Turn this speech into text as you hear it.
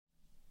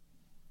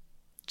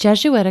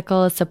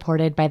Jesuitical is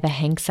supported by the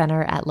Hank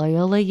Center at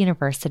Loyola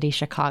University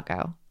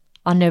Chicago.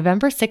 On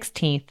November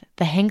 16th,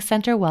 the Hank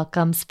Center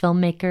welcomes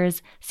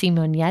filmmakers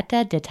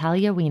Simonietta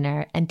d'Italia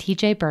Wiener and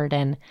TJ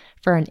Burden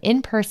for an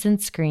in-person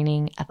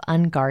screening of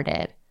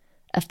Unguarded,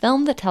 a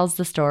film that tells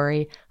the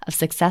story of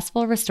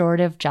successful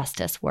restorative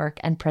justice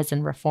work and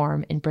prison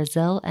reform in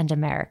Brazil and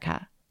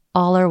America.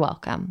 All are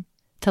welcome.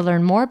 To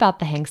learn more about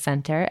the Hank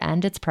Center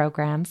and its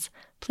programs,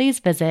 please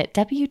visit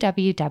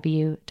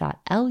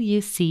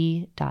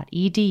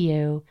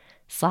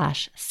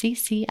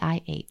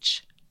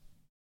www.luc.edu/ccih.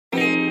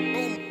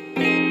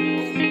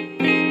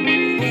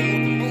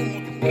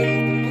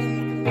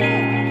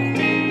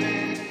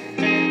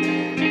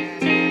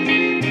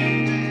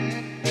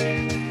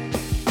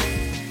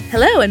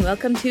 Hello and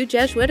welcome to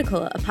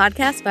Jesuitical, a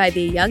podcast by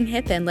the young,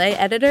 hip, and lay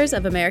editors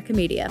of America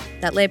Media.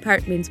 That lay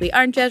part means we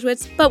aren't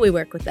Jesuits, but we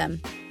work with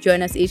them.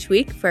 Join us each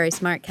week for a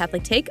smart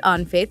Catholic take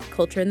on faith,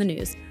 culture, and the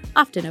news,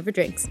 often over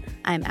drinks.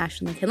 I'm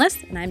Ashley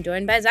McKinless, and I'm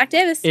joined by Zach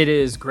Davis. It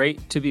is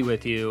great to be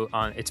with you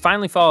on. It's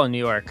finally fall in New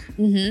York.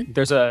 Mm-hmm.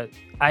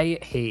 I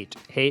hate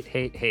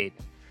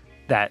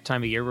that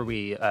time of year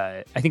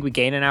where I think we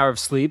gain an hour of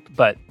sleep,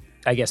 but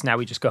I guess now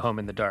we just go home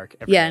in the dark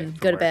every day and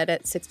go to bed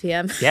at 6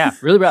 p.m. Yeah,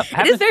 really rough.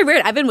 It is very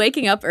weird. I've been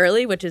waking up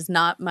early, which is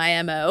not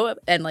my MO,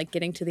 and like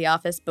getting to the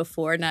office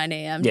before 9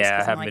 a.m.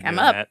 Yeah, I'm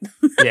up.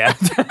 Yeah.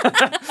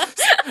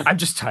 I'm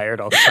just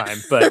tired all the time,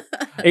 but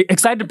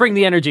excited to bring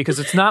the energy because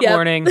it's not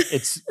morning.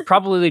 It's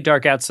probably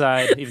dark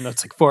outside, even though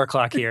it's like 4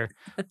 o'clock here.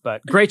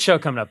 But great show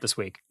coming up this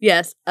week.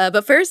 Yes.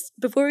 But first,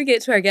 before we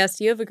get to our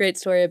guest, you have a great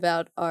story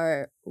about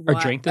our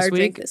drink this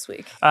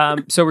week.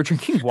 So we're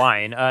drinking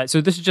wine. So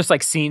this is just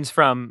like scenes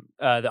from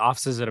the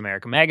offices at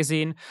America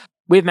Magazine.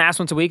 We have Mass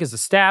once a week as a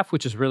staff,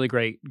 which is really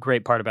great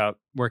part about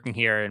working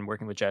here and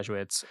working with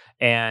Jesuits.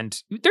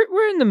 And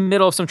we're in the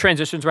middle of some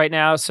transitions right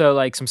now. So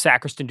like some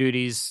sacristan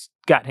duties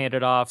got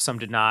handed off, some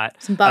did not.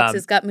 Some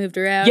boxes got moved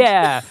around.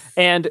 Yeah,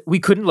 and we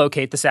couldn't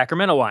locate the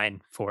sacramental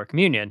wine for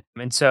communion.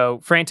 And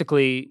so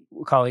frantically,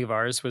 a colleague of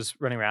ours was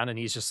running around and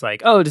he's just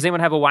like, oh, does anyone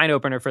have a wine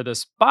opener for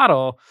this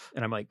bottle?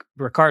 And I'm like,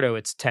 Ricardo,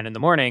 it's 10 in the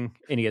morning.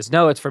 And he goes,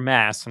 no, it's for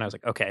Mass. And I was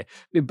like, okay.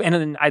 And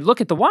then I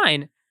look at the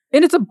wine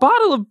and it's a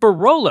bottle of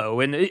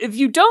Barolo. And if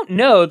you don't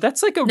know,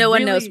 that's like no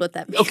one knows what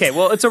that means. Okay,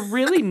 well, it's a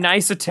really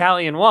nice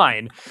Italian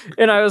wine.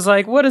 And I was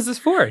like, what is this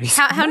for?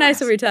 How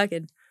nice are we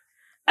talking?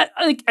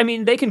 I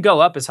mean, they can go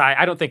up as high.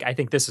 I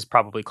think this is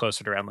probably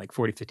closer to around like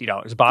 $40,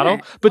 $50 a bottle.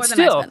 Right. But more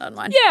still, than I spend on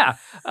wine. Yeah.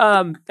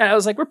 And I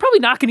was like, we're probably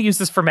not going to use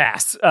this for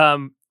Mass.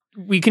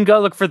 We can go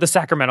look for the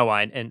sacramental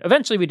wine. And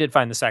eventually we did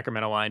find the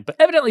sacramental wine. But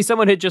evidently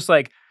someone had just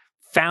like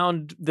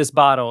found this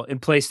bottle and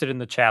placed it in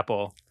the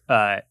chapel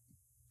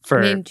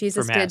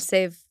Jesus did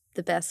save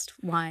the best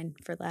wine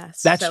for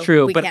last. That's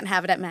true. We can't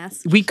have it at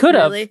Mass. We could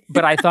have,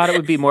 but I thought it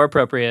would be more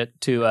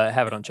appropriate to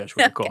have it on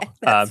Jesuitical.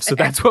 Okay, so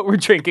that's what we're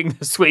drinking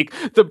this week.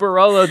 The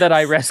Barolo that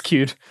I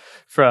rescued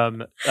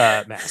from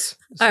Mass.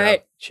 All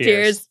right.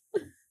 Cheers.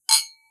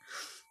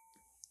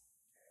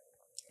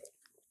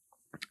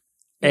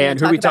 And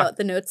who we talk about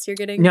the notes you're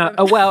getting? No,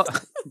 well,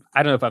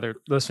 I don't know if other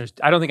listeners,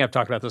 I don't think I've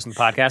talked about this in the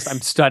podcast.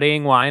 I'm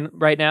studying wine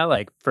right now,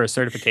 like for a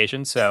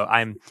certification. So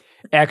I'm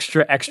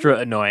extra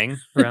annoying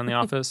around the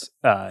office.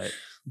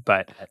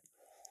 But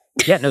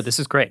yeah, no, this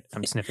is great.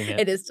 I'm sniffing it.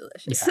 It is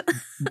delicious. Yeah.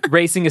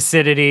 Racing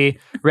acidity,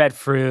 red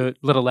fruit,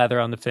 little leather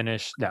on the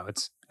finish. No,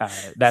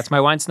 that's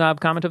my wine snob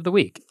comment of the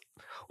week.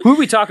 Who are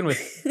we talking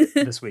with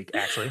this week,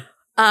 Ashley?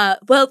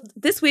 Well,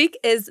 this week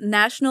is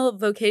National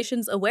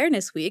Vocations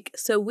Awareness Week,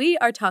 so we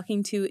are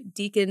talking to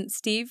Deacon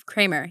Steve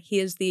Kramer. He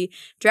is the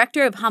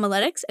Director of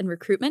Homiletics and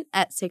Recruitment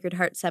at Sacred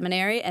Heart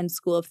Seminary and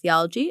School of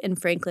Theology in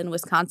Franklin,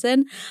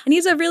 Wisconsin. And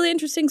he's a really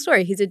interesting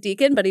story. He's a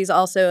deacon, but he's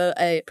also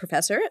a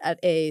professor at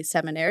a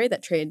seminary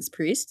that trains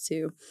priests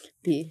to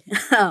be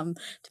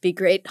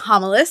great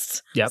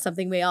homilists. Yep.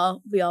 Something we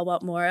all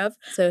want more of.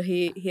 So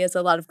he has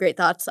a lot of great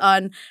thoughts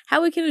on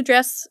how we can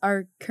address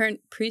our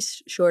current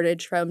priest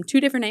shortage from two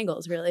different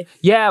angles, really.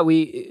 Yeah,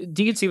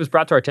 Deacon Steve was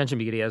brought to our attention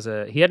because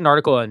he had an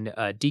article in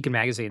Deacon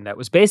Magazine that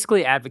was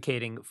basically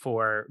advocating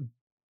for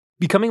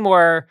becoming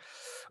more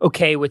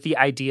okay with the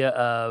idea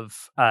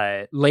of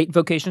late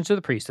vocations to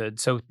the priesthood.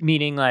 So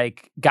meaning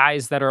like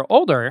guys that are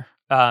older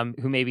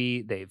who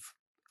maybe they've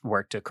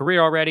worked a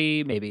career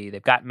already, maybe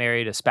they've gotten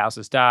married, a spouse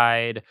has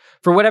died.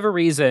 For whatever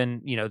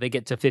reason, they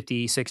get to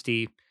 50,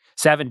 60,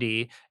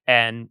 70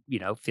 and,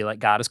 feel like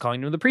God is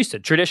calling them to the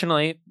priesthood.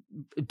 Traditionally,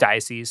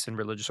 dioceses and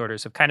religious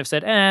orders have kind of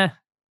said,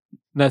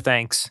 no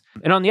thanks.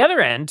 And on the other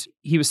end,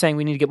 he was saying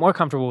we need to get more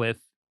comfortable with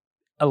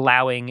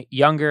allowing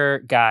younger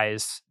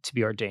guys to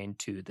be ordained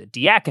to the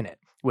diaconate,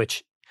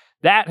 which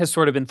that has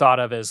sort of been thought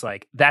of as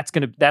like, that's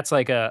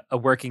like a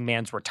working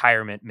man's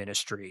retirement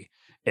ministry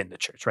in the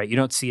church, right? You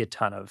don't see a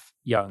ton of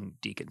young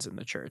deacons in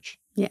the church.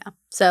 Yeah.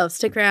 So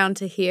stick around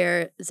to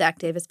hear Zach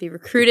Davis be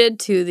recruited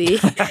to the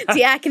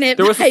diaconate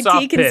there was by a soft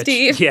Deacon pitch.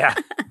 Steve. Yeah.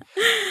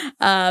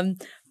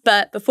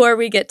 But before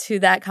we get to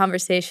that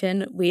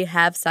conversation, we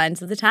have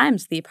Signs of the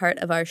Times, the part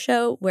of our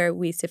show where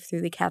we sift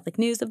through the Catholic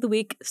news of the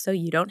week so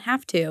you don't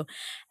have to.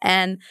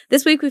 And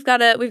this week we've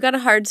got a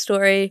hard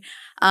story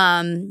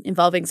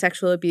involving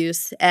sexual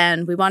abuse,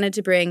 and we wanted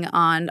to bring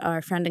on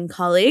our friend and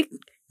colleague,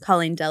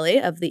 Colleen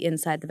Dulle of the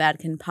Inside the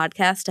Vatican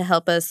podcast to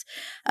help us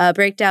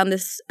break down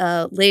this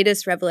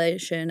latest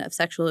revelation of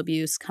sexual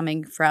abuse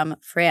coming from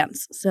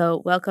France.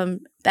 So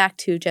welcome back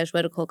to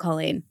Jesuitical,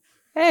 Colleen.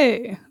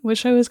 Hey,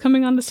 wish I was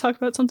coming on to talk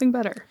about something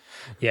better.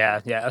 Yeah,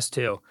 us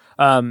too.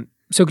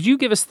 So could you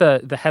give us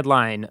the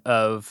headline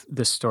of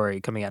this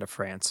story coming out of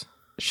France?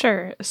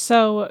 Sure.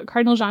 So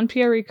Cardinal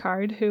Jean-Pierre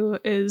Ricard, who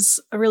is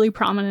a really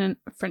prominent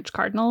French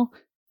cardinal,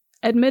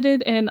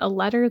 admitted in a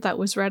letter that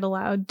was read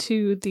aloud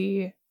to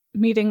the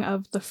meeting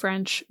of the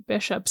French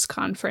Bishops'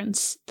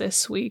 Conference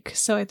this week.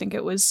 So I think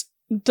it was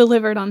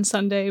delivered on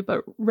Sunday,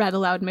 but read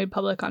aloud, made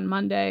public on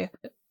Monday,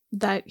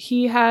 that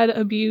he had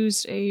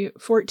abused a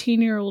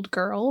 14-year-old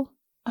girl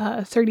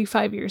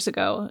 35 years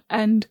ago,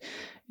 and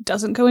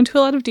doesn't go into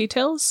a lot of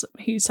details.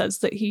 He says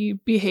that he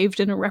behaved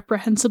in a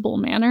reprehensible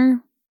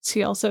manner.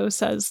 He also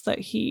says that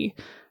he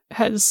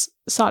has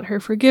sought her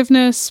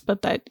forgiveness,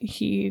 but that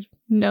he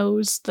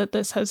knows that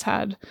this has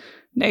had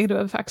negative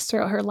effects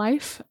throughout her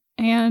life,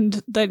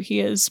 and that he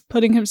is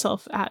putting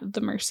himself at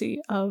the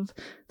mercy of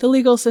the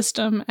legal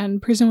system,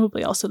 and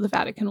presumably also the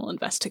Vatican will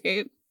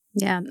investigate.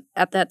 Yeah.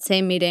 At that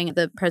same meeting,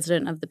 the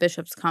president of the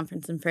Bishops'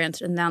 Conference in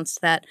France announced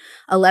that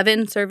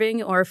 11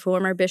 serving or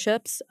former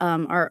bishops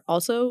are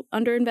also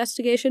under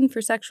investigation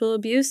for sexual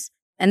abuse.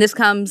 And this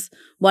comes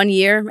 1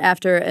 year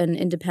after an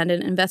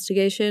independent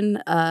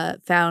investigation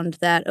found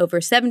that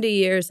over 70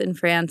 years in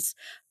France,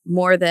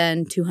 more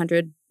than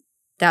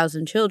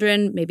 200,000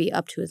 children, maybe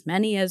up to as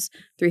many as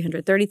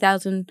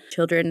 330,000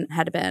 children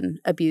had been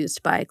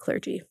abused by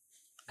clergy.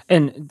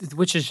 And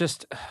which is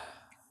just...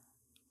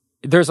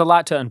 There's a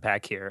lot to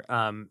unpack here.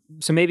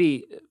 So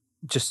maybe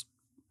just,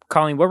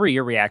 Colleen, what were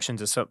your reactions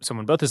as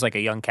someone, both as like a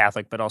young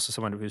Catholic, but also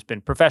someone who's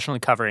been professionally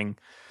covering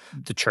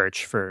the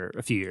church for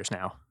a few years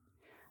now?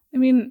 I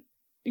mean,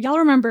 y'all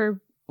remember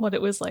what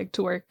it was like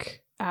to work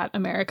at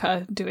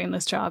America doing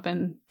this job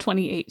in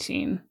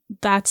 2018.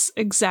 That's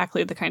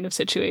exactly the kind of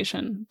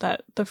situation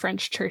that the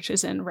French church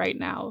is in right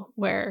now,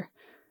 where,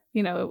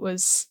 you know, it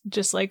was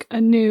just like a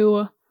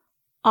new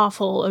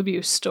awful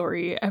abuse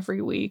story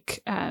every week,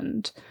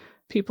 and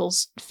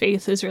people's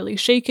faith is really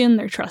shaken,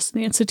 their trust in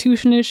the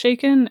institution is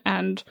shaken,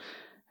 and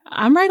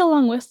I'm right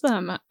along with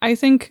them. I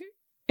think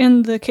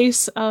in the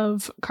case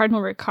of Cardinal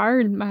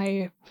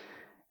Ricard,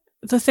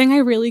 the thing I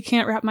really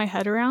can't wrap my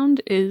head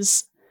around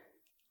is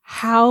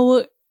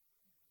how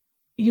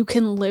you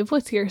can live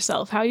with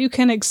yourself, how you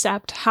can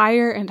accept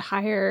higher and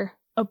higher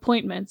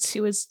appointments. He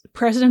was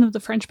president of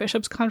the French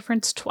Bishops'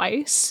 Conference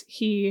twice.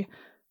 He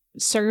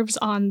serves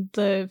on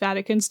the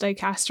Vatican's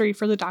Dicastery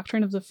for the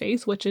Doctrine of the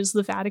Faith, which is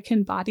the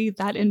Vatican body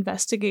that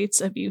investigates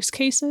abuse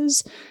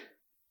cases.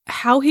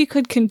 How he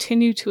could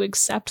continue to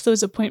accept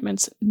those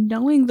appointments,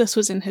 knowing this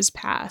was in his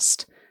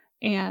past,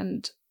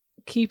 and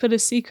keep it a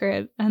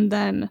secret, and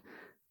then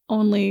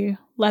only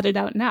let it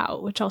out now,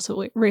 which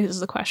also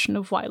raises the question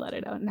of why let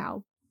it out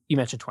now. You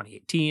mentioned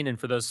 2018, and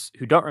for those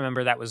who don't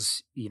remember, that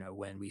was,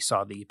 when we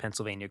saw the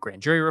Pennsylvania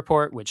grand jury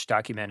report, which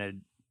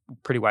documented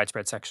pretty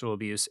widespread sexual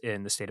abuse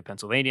in the state of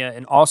Pennsylvania,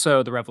 and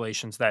also the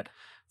revelations that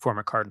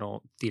former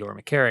Cardinal Theodore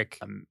McCarrick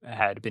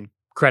had been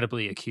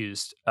credibly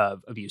accused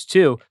of abuse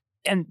too.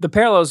 And the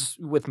parallels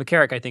with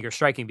McCarrick, I think, are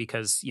striking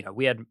because,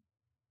 we had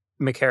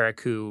McCarrick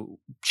who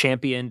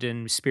championed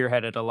and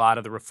spearheaded a lot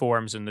of the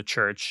reforms in the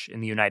church in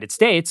the United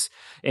States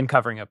in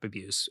covering up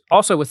abuse.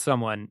 Also with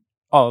someone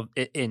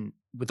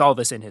with all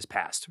this in his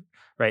past,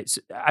 right?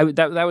 So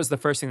that was the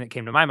first thing that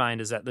came to my mind,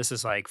 is that this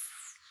is like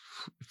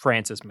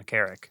Francis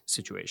McCarrick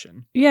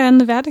situation. Yeah, and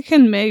the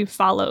Vatican may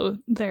follow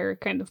their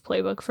kind of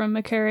playbook from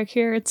McCarrick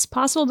here. It's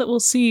possible that we'll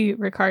see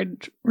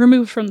Ricard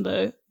removed from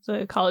the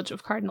College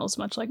of Cardinals,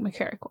 much like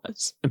McCarrick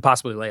was. And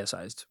possibly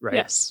laicized, right?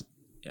 Yes.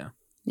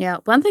 Yeah.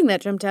 One thing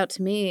that jumped out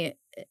to me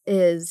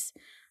is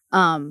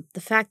the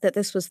fact that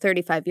this was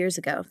 35 years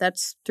ago.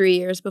 That's 3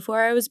 years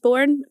before I was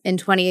born. In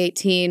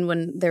 2018,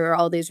 when there were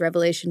all these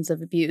revelations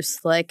of abuse,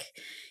 like,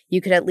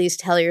 you could at least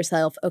tell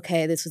yourself,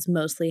 okay, this was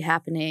mostly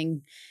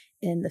happening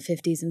in the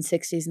 50s and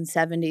 60s and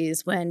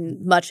 70s, when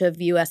much of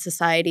U.S.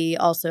 society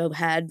also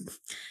had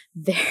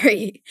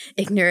very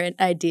ignorant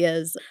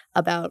ideas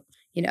about,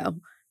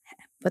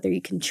 whether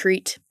you can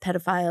treat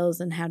pedophiles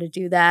and how to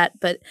do that.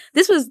 But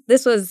this was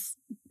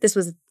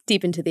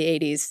deep into the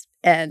 80s,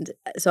 and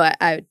so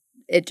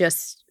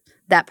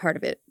that part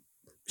of it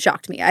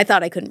shocked me. I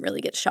thought I couldn't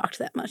really get shocked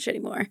that much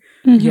anymore.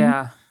 Mm-hmm.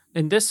 Yeah,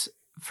 and this,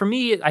 for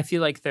me, I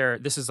feel like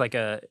this is like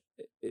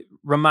it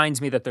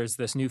reminds me that there's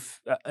this new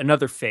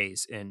another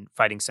phase in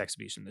fighting sex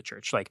abuse in the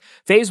church. Like,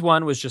 phase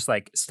one was just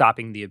like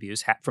stopping the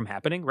abuse from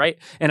happening, right?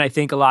 And I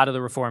think a lot of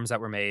the reforms that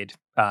were made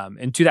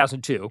in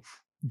 2002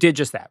 did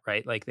just that,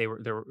 right? Like, there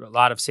were a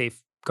lot of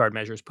safeguard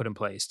measures put in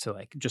place to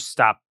like just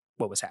stop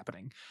what was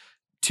happening.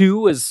 Two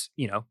was,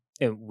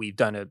 and we've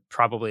done a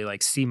probably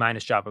like C-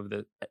 job of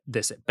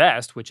this at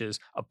best, which is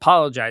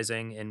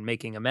apologizing and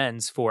making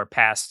amends for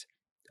past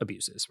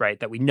abuses, right?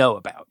 That we know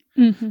about.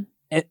 Mm-hmm.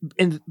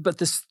 But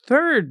this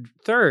third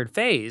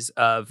phase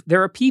of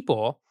there are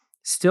people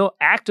still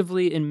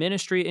actively in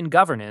ministry and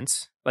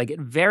governance, like at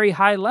very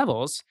high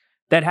levels,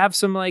 that have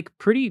some like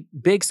pretty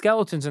big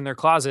skeletons in their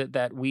closet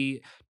that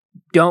we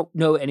don't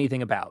know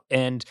anything about.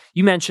 And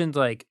you mentioned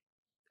like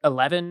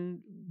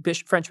 11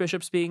 French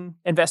bishops being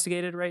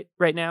investigated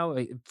right now,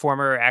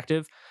 former or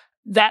active.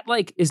 That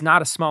like is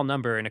not a small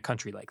number in a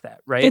country like that,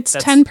 right? It's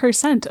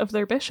 10% of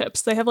their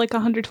bishops. They have like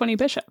 120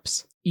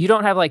 bishops. You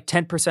don't have like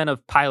 10%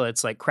 of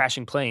pilots like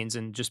crashing planes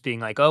and just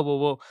being like, oh,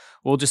 well,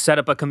 we'll just set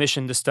up a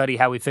commission to study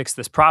how we fix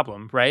this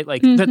problem, right?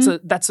 Like that's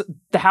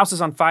the house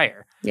is on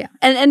fire. Yeah,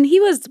 and he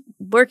was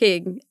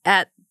working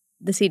at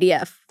the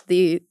CDF,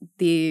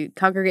 the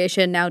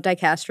congregation, now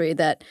dicastery,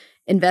 that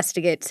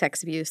investigates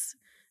sex abuse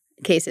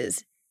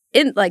cases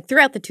in like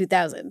throughout the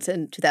 2000s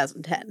and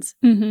 2010s.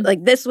 Mm-hmm.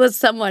 Like this was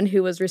someone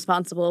who was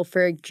responsible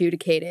for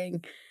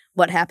adjudicating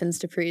what happens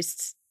to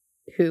priests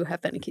who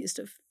have been accused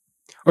of.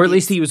 Or at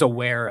least he was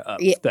aware of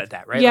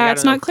that, right? Yeah, like,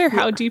 it's not clear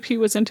how deep he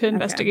was into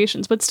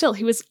investigations, but still,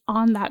 he was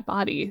on that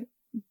body.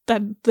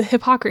 That the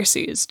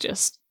hypocrisy is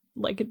just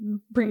like, it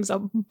brings a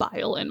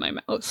bile in my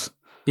mouth.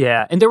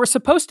 Yeah, and there were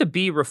supposed to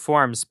be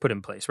reforms put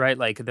in place, right?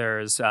 Like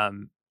there's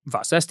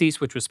Vos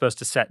Estis, which was supposed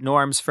to set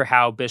norms for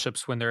how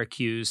bishops, when they're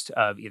accused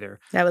of either...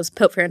 That was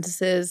Pope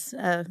Francis's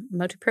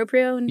motu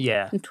proprio in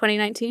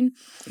 2019.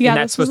 Yeah,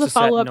 this was the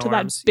follow-up to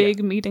that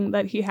big meeting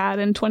that he had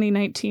in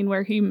 2019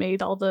 where he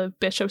made all the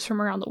bishops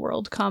from around the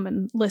world come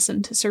and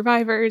listen to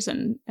survivors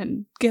and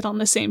get on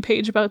the same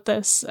page about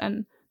this.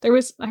 And I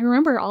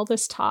remember all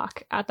this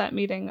talk at that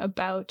meeting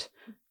about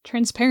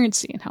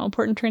transparency and how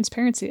important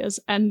transparency is.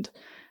 And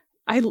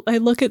I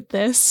look at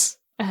this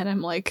and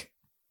I'm like,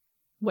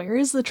 where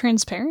is the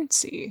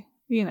transparency?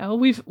 You know,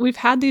 we've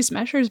had these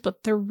measures,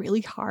 but they're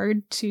really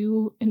hard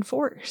to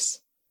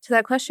enforce. To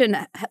that question,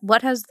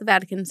 what has the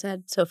Vatican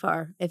said so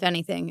far, if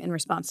anything, in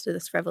response to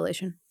this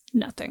revelation?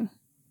 Nothing.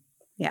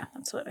 Yeah,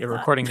 that's what I thought. We're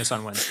recording this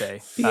on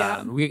Wednesday.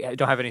 Yeah. We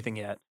don't have anything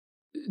yet.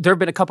 There have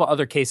been a couple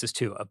other cases,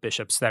 too, of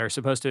bishops that are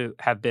supposed to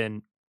have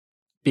been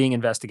being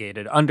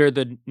investigated under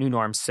the new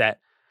norms set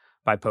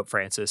by Pope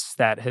Francis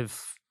that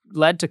have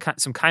led to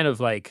some kind of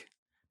like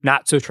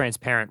not so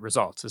transparent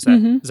results. Is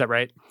that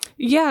right?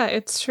 Yeah,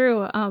 it's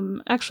true.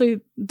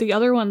 Actually, the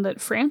other one that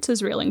France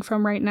is reeling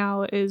from right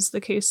now is the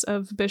case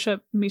of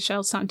Bishop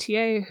Michel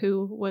Santier,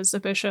 who was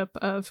a bishop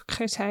of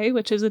Créteil,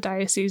 which is a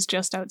diocese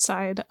just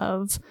outside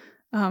of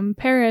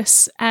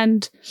Paris.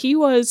 And he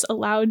was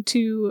allowed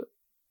to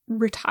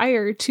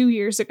retire 2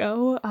 years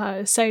ago,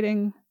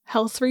 citing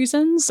health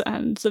reasons.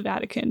 And the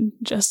Vatican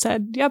just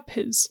said, yep,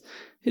 his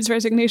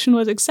resignation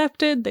was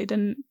accepted. They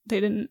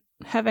didn't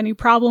have any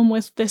problem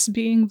with this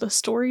being the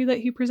story that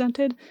he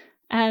presented.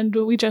 And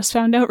we just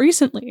found out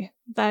recently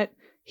that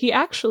he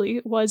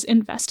actually was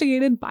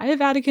investigated by a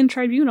Vatican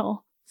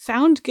tribunal,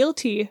 found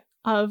guilty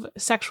of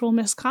sexual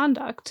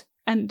misconduct,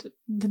 and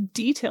the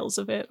details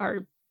of it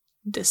are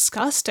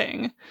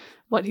disgusting,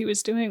 what he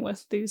was doing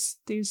with these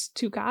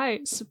two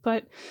guys.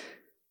 But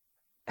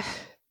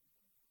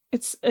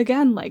it's,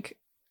 again, like,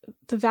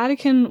 the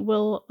Vatican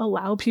will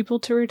allow people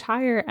to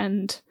retire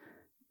and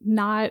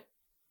not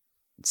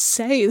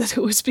say that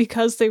it was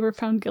because they were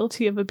found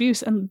guilty of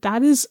abuse. And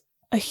that is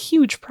a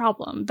huge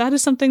problem. That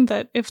is something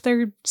that, if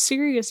they're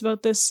serious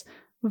about this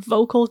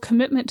vocal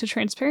commitment to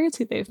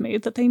transparency they've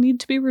made, that they need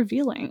to be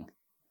revealing.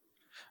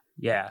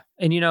 Yeah.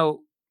 And,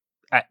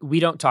 we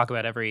don't talk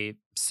about every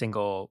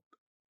single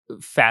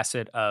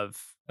facet of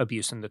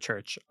abuse in the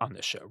church on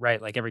this show,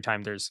 right? Like every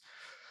time there's,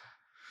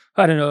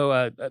 I don't know,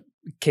 a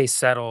case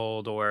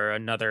settled or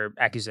another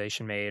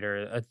accusation made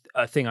or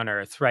a thing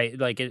unearthed, right?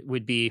 Like it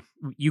would be,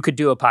 you could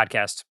do a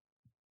podcast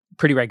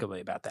pretty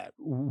regularly about that.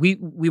 We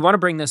want to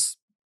bring this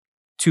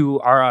to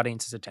our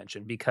audience's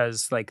attention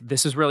because like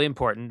this is really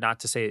important, not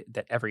to say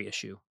that every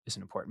issue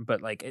isn't important,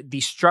 but like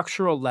the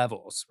structural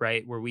levels,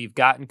 right? Where we've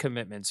gotten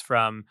commitments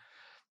from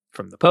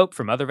the Pope,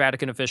 from other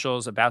Vatican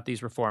officials about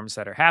these reforms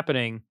that are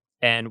happening.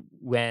 And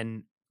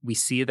when we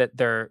see that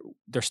they're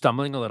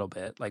stumbling a little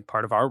bit, like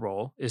part of our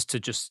role is to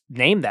just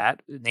name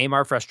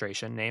our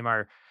frustration, name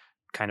our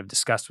kind of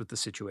disgust with the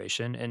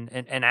situation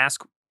and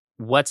ask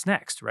what's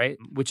next, right?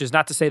 Which is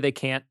not to say they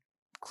can't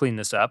clean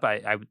this up.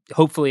 I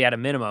hopefully at a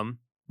minimum,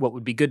 what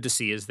would be good to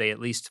see is they at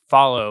least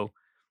follow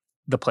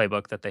the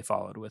playbook that they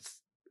followed with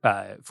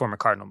former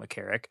Cardinal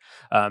McCarrick.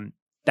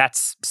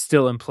 That's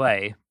still in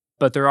play,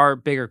 but there are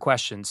bigger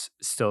questions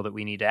still that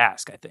we need to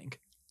ask, I think.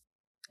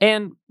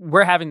 And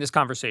we're having this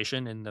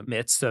conversation in the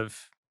midst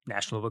of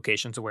National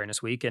Vocations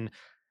Awareness Week, and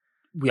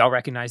we all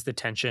recognize the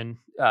tension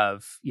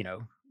of,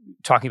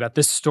 talking about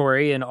this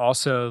story and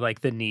also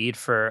like the need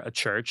for a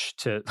church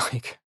to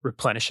like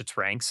replenish its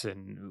ranks,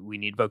 and we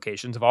need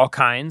vocations of all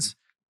kinds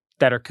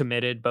that are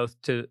committed both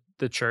to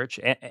the church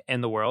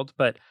and the world.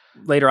 But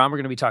later on, we're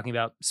going to be talking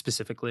about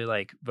specifically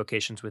like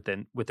vocations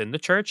within the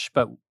church,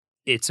 but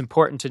it's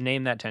important to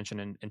name that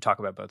tension and talk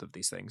about both of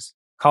these things.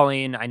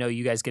 Colleen, I know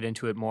you guys get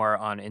into it more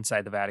on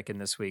Inside the Vatican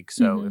this week.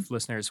 So if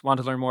listeners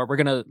want to learn more, we're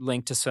going to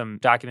link to some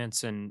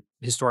documents and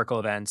historical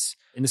events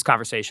in this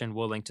conversation.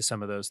 We'll link to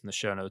some of those in the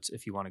show notes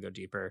if you want to go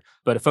deeper.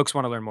 But if folks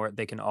want to learn more,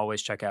 they can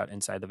always check out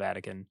Inside the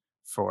Vatican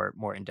for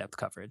more in-depth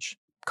coverage.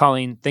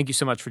 Colleen, thank you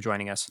so much for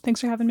joining us. Thanks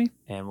for having me.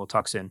 And we'll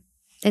talk soon.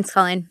 Thanks,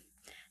 Colleen.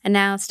 And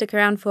now stick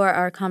around for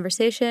our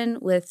conversation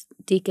with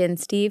Deacon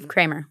Steve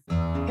Kramer.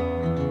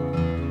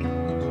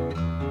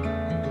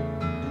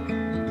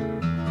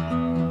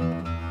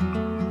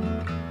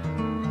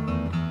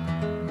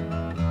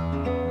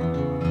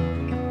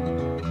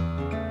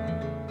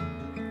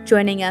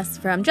 Joining us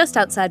from just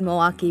outside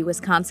Milwaukee,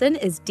 Wisconsin,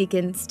 is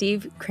Deacon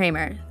Steve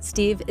Kramer.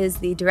 Steve is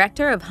the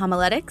Director of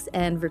Homiletics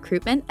and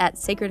Recruitment at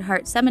Sacred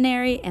Heart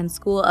Seminary and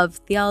School of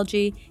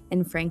Theology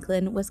in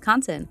Franklin,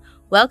 Wisconsin.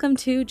 Welcome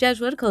to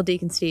Jesuitical,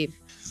 Deacon Steve.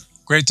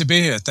 Great to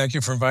be here. Thank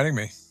you for inviting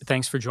me.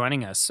 Thanks for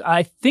joining us.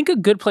 I think a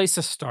good place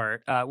to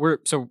start, we're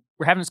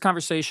having this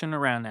conversation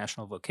around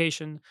National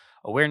Vocation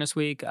Awareness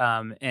Week,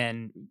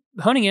 and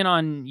honing in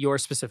on your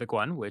specific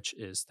one, which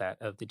is that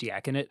of the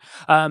diaconate.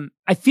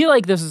 I feel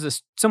like this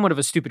is somewhat of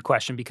a stupid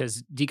question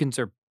because deacons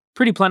are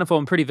pretty plentiful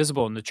and pretty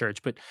visible in the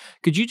church, but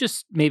could you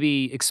just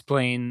maybe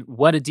explain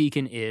what a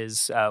deacon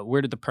is?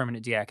 Where did the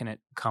permanent diaconate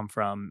come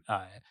from?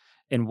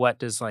 And what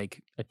does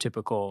like a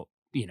typical,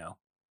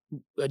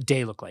 a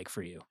day look like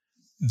for you?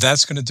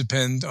 That's going to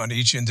depend on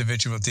each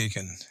individual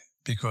deacon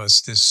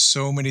because there's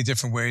so many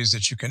different ways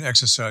that you can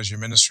exercise your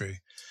ministry.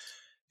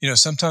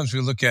 Sometimes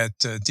we look at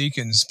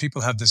deacons,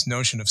 people have this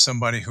notion of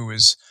somebody who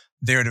is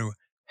there to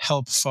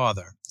help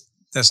father.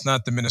 That's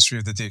not the ministry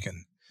of the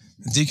deacon.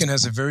 The deacon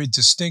has a very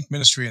distinct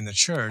ministry in the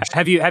church.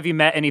 Have you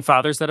met any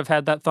fathers that have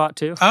had that thought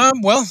too?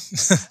 Well,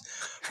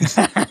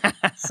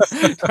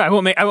 I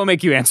won't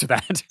make you answer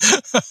that.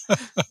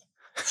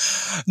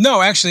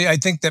 No, actually, I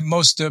think that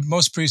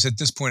most priests at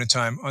this point in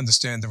time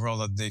understand the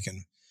role of the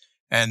deacon.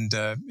 And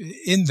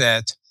in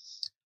that,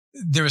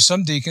 there are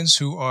some deacons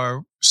who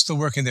are still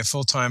working their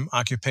full-time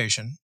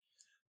occupation.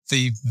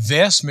 The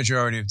vast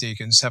majority of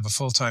deacons have a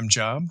full-time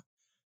job.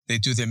 They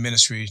do their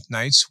ministry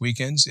nights,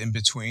 weekends, in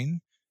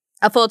between.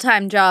 A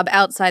full-time job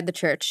outside the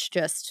church,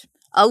 just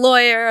a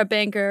lawyer, a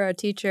banker, a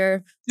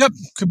teacher. Yep,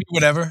 could be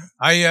whatever.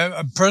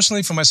 I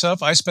personally, for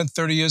myself, I spent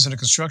 30 years in the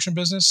construction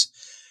business.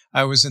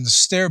 I was in the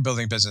stair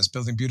building business,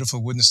 building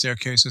beautiful wooden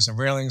staircases and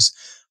railings.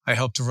 I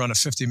helped to run a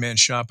 50-man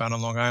shop out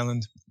on Long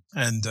Island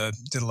and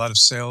did a lot of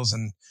sales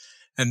and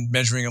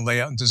measuring and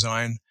layout and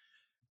design.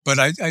 But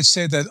I'd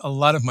say that a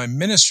lot of my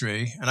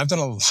ministry, and I've done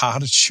a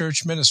lot of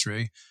church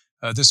ministry,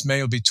 this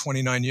May will be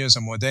 29 years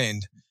I'm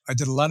ordained. I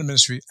did a lot of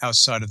ministry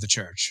outside of the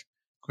church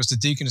because the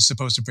deacon is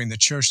supposed to bring the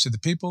church to the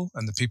people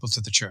and the people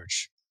to the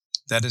church.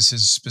 That is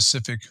his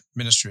specific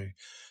ministry.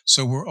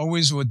 So we're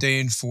always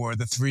ordained for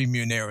the three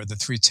munera, the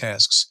three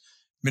tasks: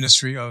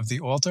 ministry of the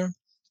altar,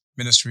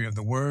 ministry of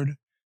the word,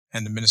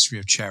 and the ministry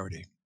of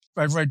charity.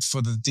 I write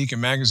for the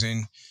Deacon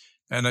magazine,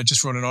 and I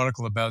just wrote an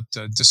article about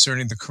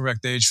discerning the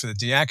correct age for the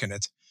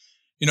diaconate.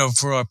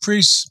 For our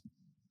priests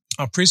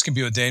can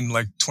be ordained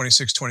like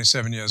 26,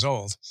 27 years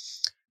old.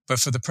 But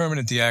for the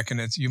permanent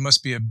diaconate, you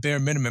must be a bare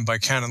minimum by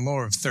canon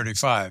law of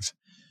 35.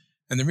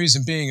 And the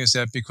reason being is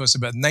that because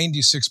about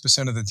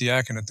 96% of the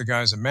diaconate, the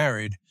guys are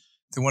married,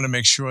 they want to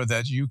make sure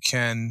that you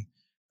can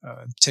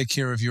take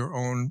care of your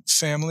own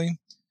family,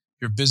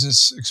 your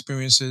business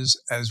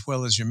experiences, as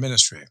well as your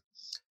ministry.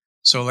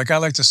 So like I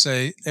like to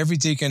say, every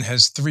deacon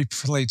has three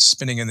plates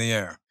spinning in the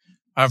air.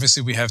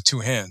 Obviously, we have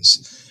two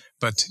hands,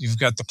 but you've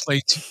got the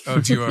plate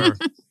of your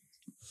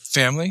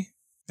family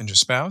and your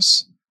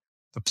spouse,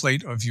 the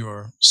plate of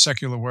your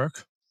secular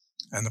work,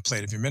 and the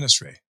plate of your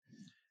ministry.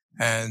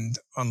 And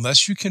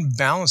unless you can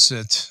balance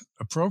it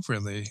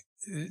appropriately,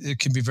 it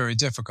can be very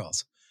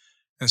difficult.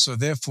 And so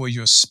therefore,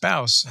 your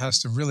spouse has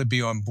to really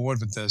be on board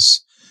with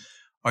this.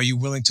 Are you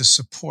willing to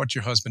support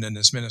your husband in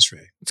this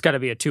ministry? It's got to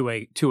be a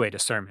two-way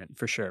discernment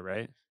for sure,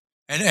 right?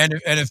 And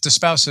if the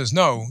spouse says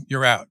no,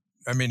 you're out.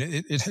 I mean,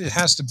 it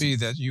has to be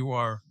that you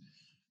are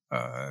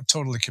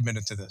totally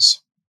committed to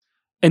this.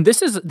 And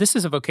this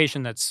is a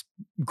vocation that's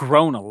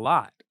grown a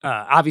lot.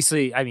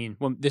 Obviously, I mean,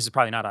 this is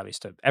probably not obvious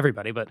to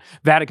everybody, but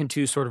Vatican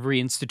II sort of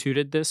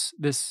reinstituted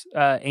this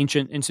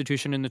ancient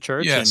institution in the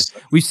church, yes.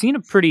 And we've seen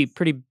a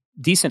pretty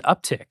decent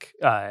uptick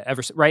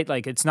right?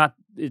 Like it's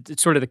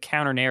sort of the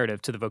counter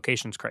narrative to the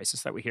vocations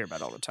crisis that we hear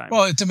about all the time.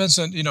 Well, it depends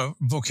on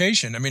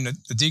vocation. I mean,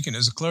 a deacon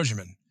is a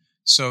clergyman,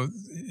 so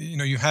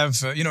you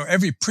have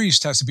every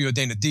priest has to be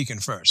ordained a deacon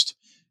first.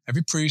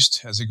 Every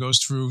priest, as he goes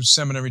through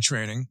seminary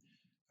training,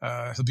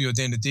 he'll be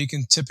ordained a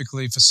deacon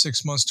typically for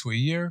 6 months to a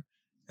year,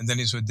 and then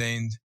he's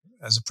ordained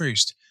as a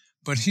priest.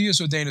 But he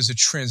is ordained as a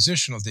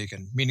transitional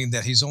deacon, meaning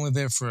that he's only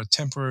there for a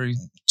temporary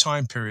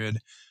time period,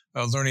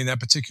 learning that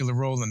particular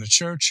role in the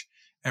church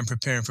and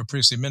preparing for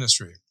priestly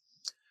ministry.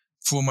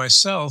 For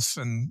myself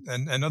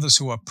and others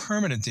who are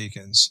permanent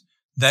deacons,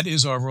 that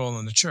is our role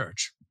in the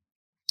church.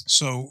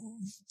 So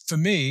for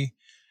me,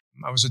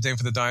 I was ordained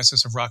for the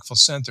Diocese of Rockville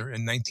Centre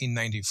in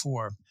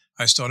 1994.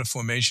 I started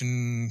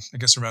formation, I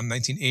guess, around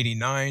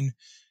 1989.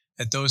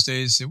 At those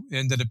days, it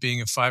ended up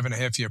being a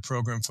 5.5-year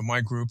program for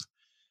my group.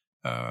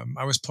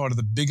 I was part of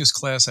the biggest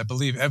class, I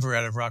believe, ever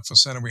out of Rockville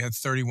Center. We had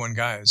 31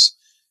 guys,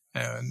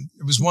 and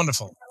it was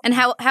wonderful. And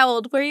how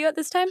old were you at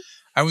this time?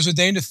 I was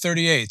ordained at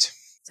 38.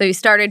 So you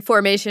started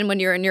formation when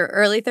you were in your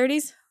early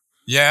 30s?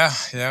 Yeah,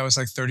 I was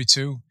like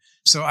 32.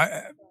 So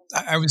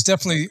I was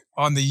definitely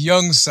on the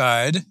young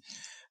side.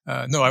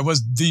 No, I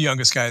was the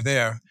youngest guy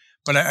there.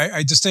 But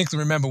I distinctly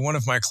remember one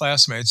of my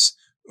classmates,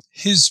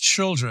 his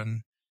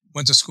children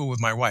went to school with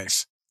my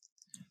wife.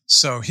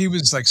 So he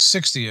was like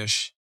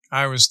 60-ish.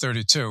 I was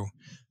 32.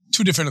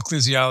 Two different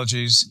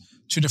ecclesiologies,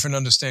 two different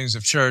understandings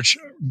of church.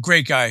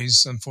 Great guy.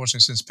 He's unfortunately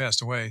since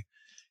passed away.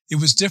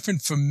 It was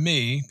different for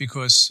me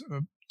because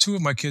two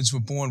of my kids were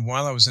born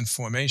while I was in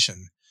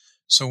formation.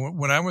 So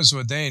when I was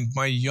ordained,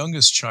 my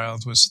youngest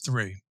child was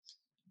 3.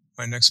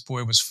 My next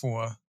boy was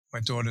 4. My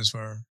daughters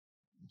were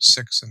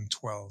 6 and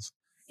 12.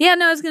 Yeah,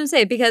 no, I was going to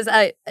say, because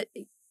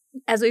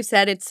as we've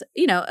said, it's,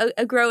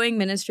 a growing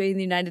ministry in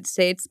the United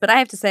States. But I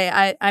have to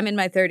say, I'm in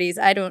my 30s.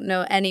 I don't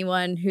know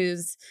anyone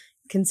who's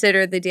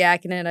considered the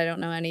diaconate. I don't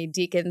know any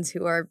deacons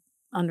who are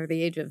under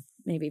the age of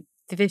maybe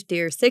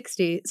 50 or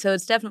 60. So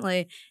it's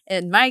definitely,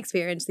 in my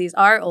experience, these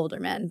are older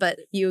men. But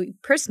you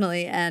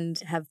personally and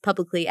have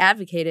publicly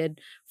advocated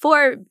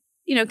for,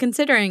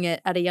 considering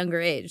it at a younger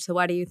age. So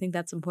why do you think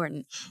that's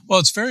important? Well,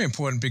 it's very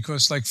important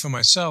because, like, for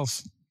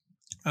myself,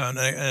 and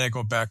I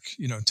go back,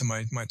 to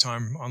my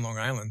time on Long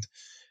Island.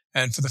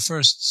 And for the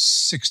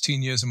first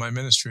 16 years of my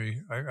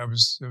ministry, I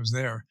was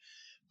there.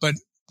 But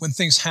when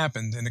things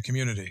happened in the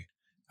community,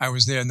 I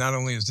was there not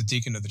only as the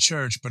deacon of the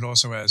church, but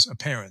also as a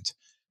parent.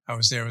 I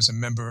was there as a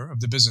member of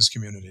the business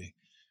community.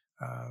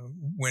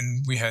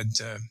 When we had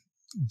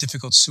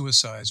difficult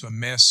suicides or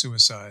mass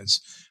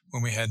suicides,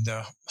 when we had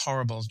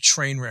horrible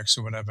train wrecks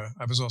or whatever,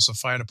 I was also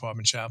fire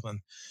department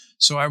chaplain.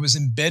 So I was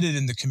embedded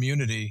in the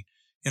community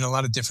in a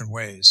lot of different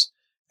ways.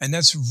 And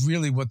that's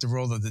really what the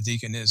role of the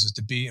deacon is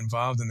to be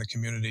involved in the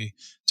community,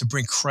 to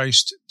bring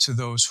Christ to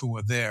those who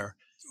are there.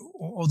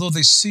 Although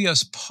they see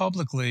us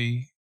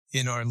publicly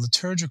in our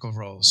liturgical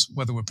roles,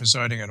 whether we're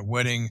presiding at a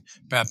wedding,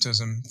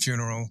 baptism,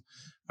 funeral,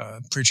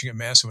 preaching at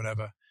Mass or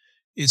whatever,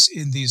 it's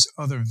in these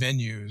other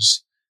venues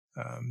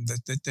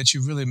that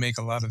you really make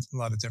a lot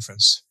of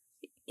difference.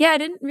 Yeah, I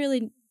didn't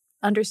really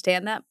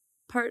understand that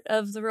part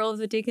of the role of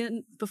the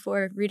deacon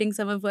before reading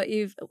some of what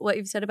you've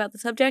said about the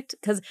subject.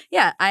 Because,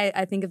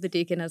 I think of the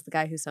deacon as the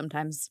guy who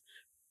sometimes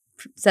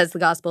says the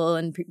gospel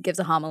and gives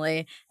a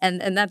homily,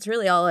 and that's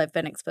really all I've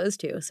been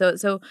exposed to.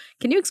 So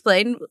can you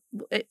explain,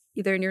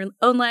 either in your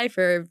own life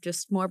or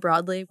just more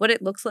broadly, what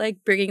it looks like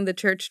bringing the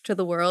church to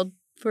the world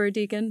for a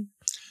deacon?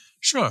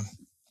 Sure.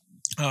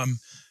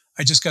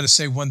 I just got to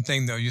say one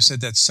thing, though. You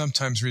said that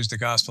sometimes reads the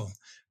gospel.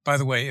 By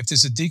the way, if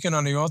there's a deacon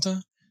on the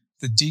altar,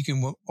 the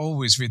deacon will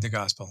always read the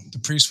gospel. The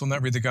priest will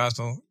not read the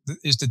gospel.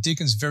 It's the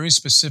deacon's very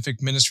specific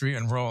ministry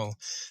and role.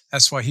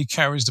 That's why he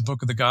carries the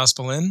book of the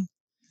gospel in,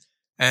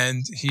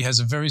 and he has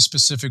a very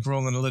specific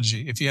role in the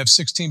liturgy. If you have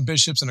 16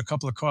 bishops and a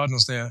couple of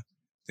cardinals there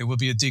will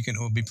be a deacon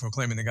who will be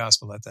proclaiming the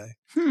gospel that day.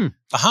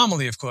 The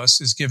homily, of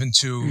course, is given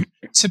to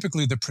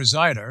typically the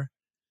presider,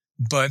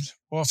 but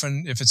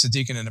often if it's a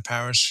deacon in a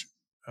parish,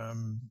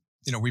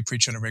 we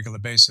preach on a regular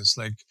basis.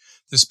 Like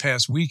this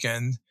past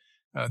weekend,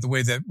 the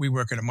way that we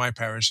work in my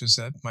parish is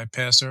that my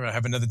pastor, I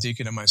have another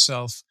deacon and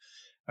myself,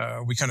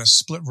 we kind of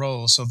split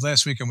roles. So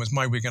last weekend was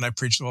my weekend. I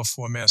preached all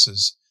 4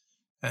 masses.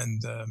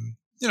 And,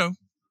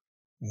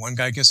 one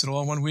guy gets it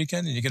all one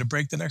weekend and you get a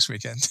break the next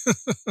weekend.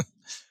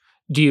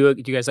 Do you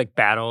guys like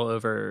battle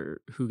over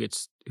who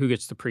gets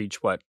to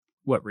preach what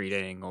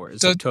reading, or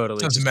is it totally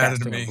doesn't just matter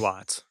to casting me. of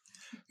lots?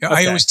 Yeah,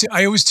 okay.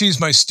 I always tease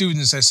my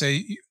students. I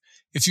say,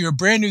 if you're a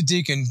brand new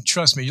deacon,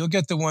 trust me, you'll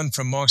get the one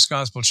from Mark's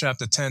Gospel,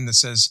 chapter 10, that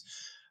says,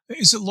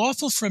 "Is it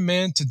lawful for a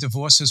man to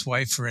divorce his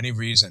wife for any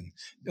reason?"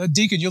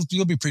 Deacon,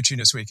 you'll be preaching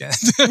this weekend.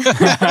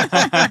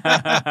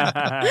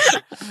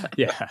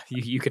 Yeah,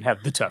 you can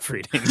have the tough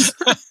readings.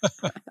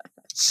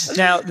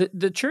 Now,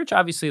 the church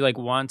obviously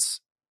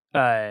wants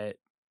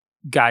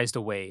guys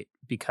to wait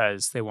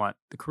because they want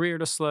the career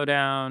to slow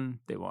down.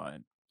 They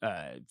want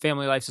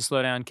family life to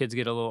slow down. Kids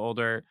get a little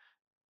older.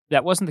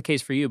 That wasn't the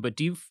case for you, but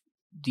do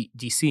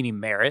you see any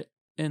merit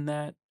in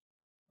that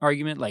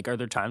argument? Like, are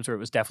there times where it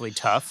was definitely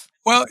tough?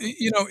 Well,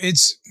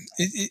 it's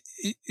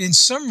in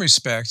some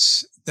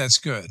respects that's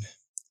good,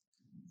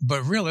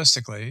 but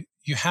realistically,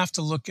 you have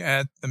to look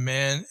at the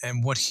man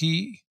and what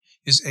he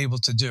is able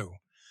to do.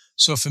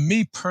 So for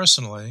me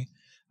personally,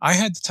 I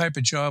had the type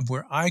of job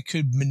where I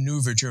could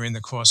maneuver during the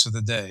course of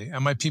the day,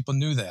 and my people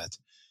knew that.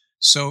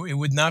 So it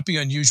would not be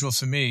unusual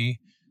for me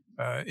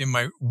in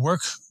my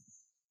work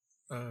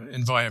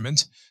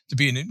environment to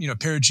be in a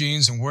pair of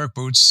jeans and work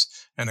boots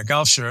and a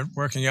golf shirt,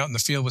 working out in the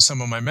field with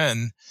some of my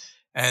men.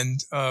 And,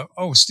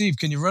 Steve,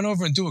 can you run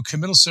over and do a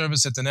committal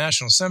service at the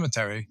National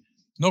Cemetery?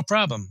 No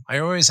problem. I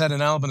always had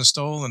an album, a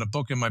stole, and a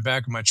book in my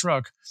back of my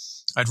truck.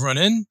 I'd run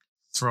in,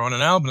 throw on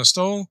an album, a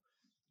stole,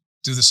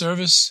 do the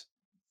service,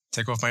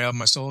 take off my album,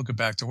 my stole, get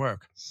back to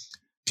work.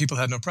 People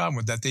had no problem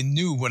with that. They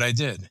knew what I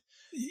did.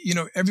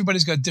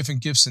 everybody's got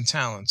different gifts and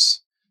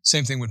talents.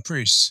 Same thing with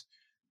priests.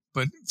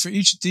 But for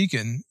each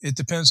deacon, it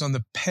depends on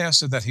the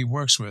pastor that he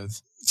works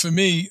with. For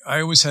me,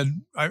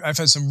 I've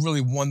had some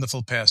really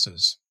wonderful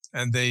pastors,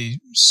 and they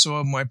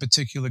saw my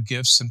particular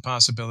gifts and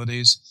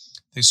possibilities.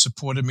 They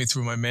supported me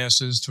through my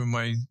master's, through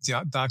my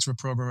doctorate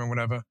program or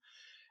whatever,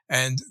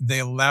 and they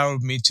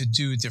allowed me to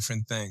do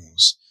different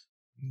things.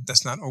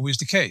 That's not always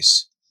the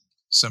case.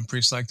 Some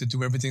priests like to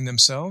do everything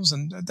themselves,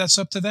 and that's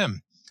up to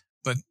them.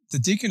 But the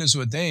deacon is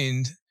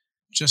ordained,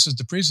 just as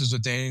the priest is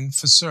ordained,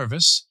 for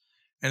service,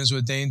 and is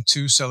ordained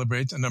to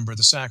celebrate a number of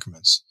the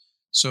sacraments.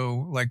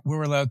 So, like,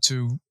 we're allowed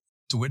to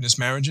witness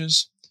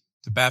marriages,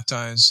 to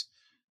baptize,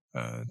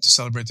 to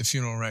celebrate the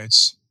funeral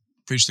rites,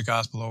 preach the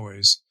gospel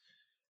always.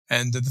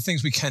 And the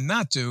things we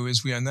cannot do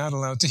is we are not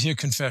allowed to hear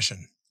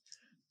confession.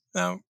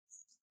 Now,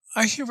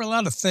 I hear a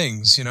lot of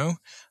things,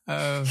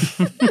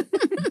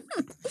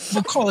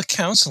 we'll call it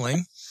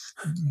counseling.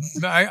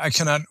 I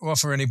cannot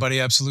offer anybody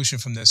absolution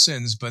from their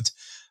sins, but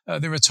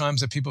there are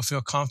times that people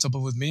feel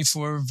comfortable with me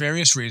for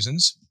various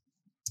reasons.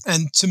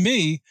 And to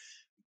me,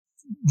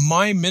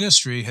 my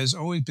ministry has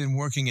always been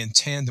working in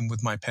tandem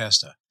with my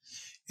pastor.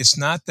 It's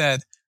not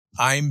that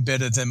I'm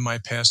better than my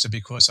pastor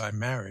because I'm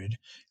married,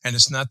 and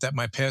it's not that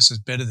my pastor is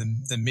better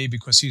than me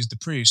because he's the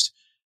priest.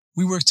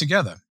 We work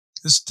together.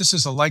 This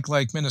is a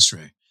like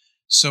ministry.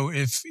 So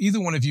if either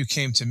one of you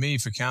came to me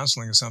for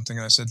counseling or something,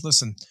 and I said,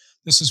 listen,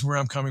 this is where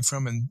I'm coming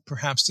from, and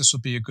perhaps this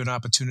will be a good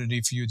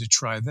opportunity for you to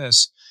try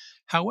this.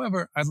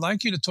 However, I'd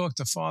like you to talk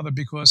to Father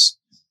because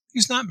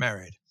he's not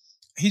married.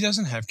 He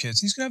doesn't have kids.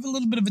 He's going to have a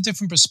little bit of a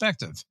different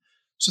perspective,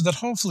 so that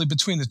hopefully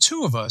between the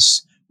two of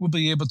us, we'll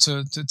be able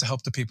to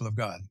help the people of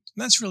God. And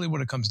that's really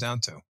what it comes down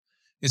to.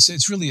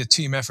 It's really a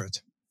team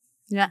effort.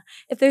 Yeah.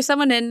 If there's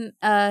someone in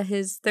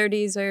his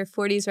 30s or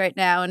 40s right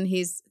now, and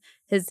his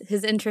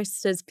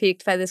interest is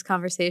piqued by this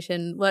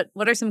conversation,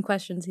 what are some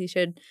questions he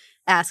should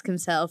ask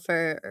himself,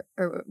 or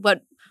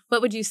what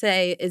would you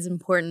say is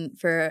important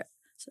for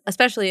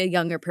especially a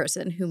younger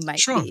person who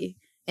might be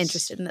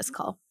interested in this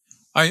call?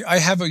 I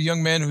have a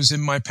young man who's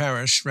in my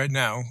parish right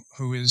now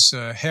who is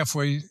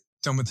halfway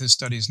done with his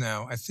studies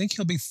now. I think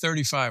he'll be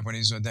 35 when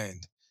he's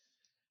ordained.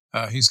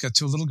 He's got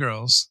 2 little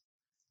girls,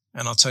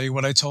 and I'll tell you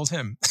what I told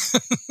him.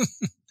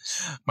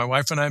 My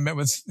wife and I met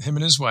with him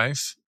and his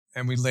wife,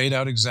 and we laid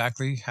out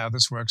exactly how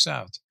this works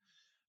out.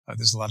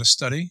 There's a lot of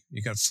study.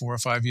 You got 4 or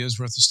 5 years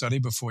worth of study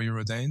before you're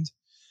ordained.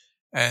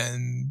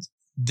 And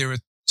there are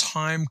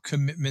time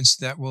commitments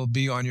that will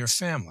be on your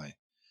family.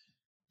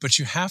 But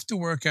you have to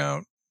work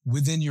out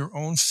within your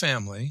own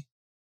family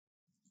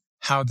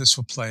how this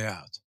will play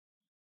out.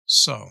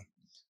 So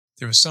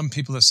there are some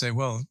people that say,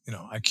 well,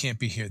 I can't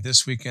be here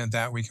this weekend,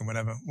 that weekend,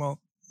 whatever. Well,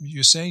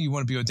 you're saying you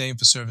want to be ordained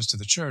for service to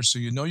the church, so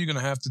you're going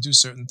to have to do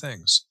certain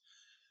things.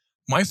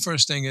 My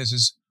first thing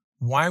is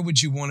why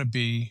would you want to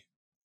be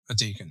a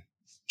deacon?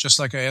 Just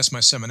like I asked my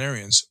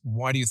seminarians,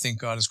 why do you think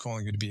God is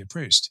calling you to be a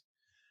priest?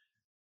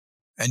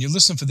 And you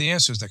listen for the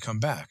answers that come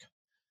back.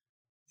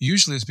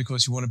 Usually it's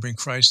because you want to bring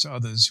Christ to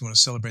others. You want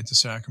to celebrate the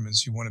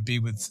sacraments. You want to be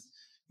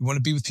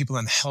with people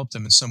and help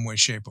them in some way,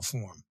 shape, or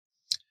form.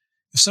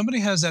 If somebody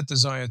has that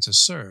desire to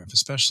serve,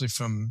 especially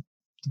from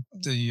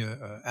the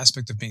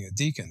aspect of being a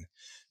deacon,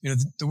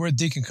 the word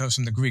deacon comes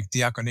from the Greek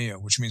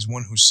diakonia, which means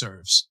one who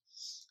serves.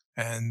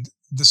 And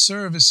the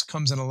service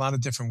comes in a lot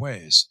of different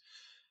ways.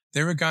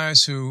 There are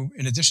guys who,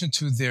 in addition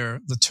to their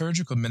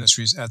liturgical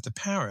ministries at the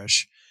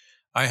parish,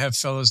 I have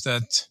fellows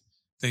that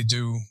they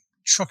do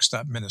truck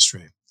stop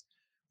ministry.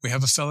 We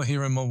have a fellow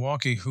here in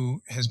Milwaukee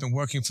who has been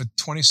working for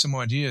 20 some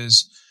odd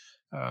years.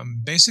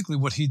 Basically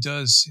what he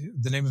does,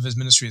 the name of his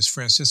ministry is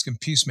Franciscan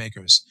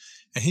Peacemakers.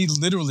 And he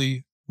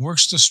literally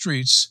works the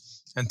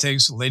streets and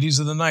takes ladies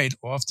of the night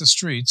off the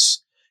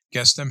streets,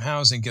 gets them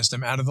housing, gets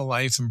them out of the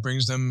life, and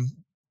brings them,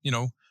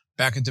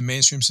 back into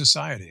mainstream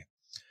society.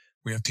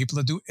 We have people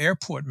that do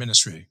airport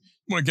ministry.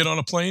 You want to get on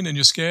a plane and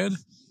you're scared?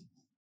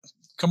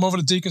 Come over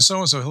to Deacon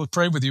so-and-so. He'll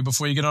pray with you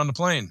before you get on the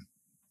plane.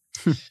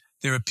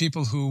 There are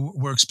people who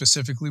work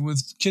specifically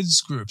with kids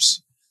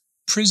groups.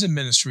 Prison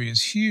ministry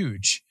is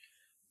huge.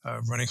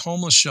 Running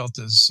homeless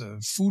shelters,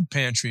 food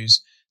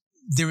pantries.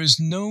 There is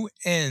no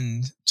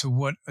end to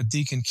what a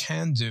deacon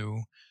can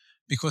do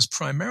because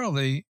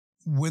primarily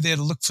we're there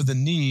to look for the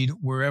need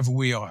wherever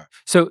we are.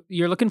 So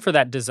you're looking for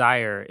that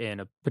desire in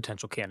a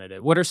potential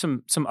candidate. What are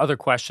some other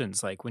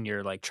questions, like when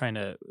you're like trying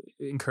to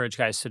encourage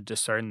guys to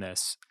discern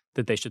this,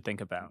 that they should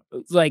think about?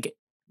 Like,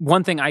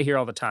 one thing I hear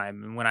all the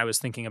time, and when I was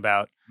thinking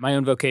about my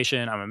own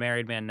vocation, I'm a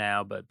married man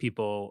now, but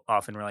people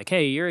often were like,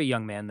 hey, you're a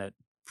young man that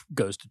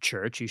goes to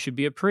church, you should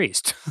be a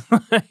priest.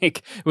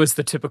 Like, was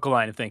the typical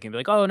line of thinking. Be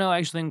like, oh, no,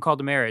 actually I'm called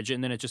to marriage.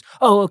 And then it just,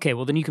 oh, okay,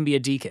 well, then you can be a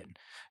deacon.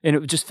 And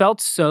it just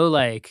felt so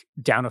like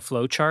down a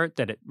flow chart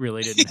that it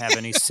really didn't have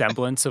any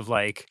semblance of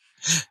like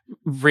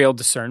real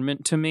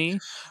discernment to me.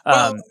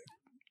 Well,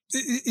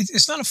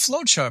 it's not a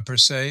flow chart per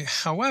se.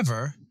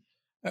 However,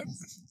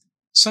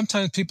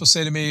 sometimes people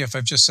say to me, if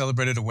I've just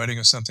celebrated a wedding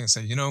or something, I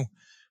say,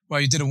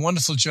 well, you did a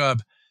wonderful job.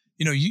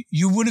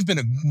 You would have been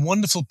a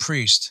wonderful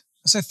priest,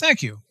 I say,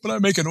 thank you, but I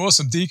make an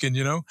awesome deacon,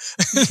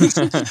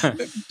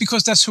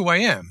 because that's who I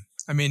am.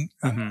 I mean,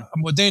 I'm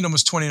ordained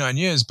almost 29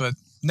 years, but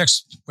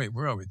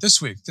where are we?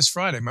 This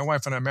Friday, my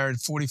wife and I married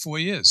 44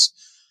 years.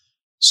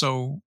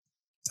 So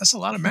that's a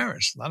lot of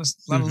marriage, a lot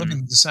of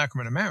living the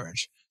sacrament of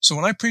marriage. So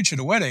when I preach at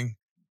a wedding,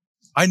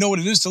 I know what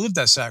it is to live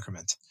that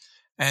sacrament.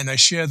 And I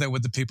share that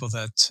with the people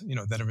that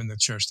are in the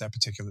church that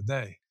particular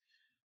day.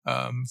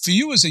 For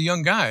you as a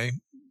young guy,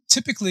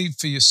 typically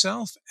for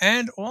yourself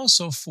and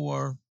also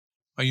for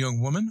a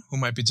young woman who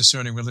might be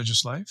discerning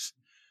religious life,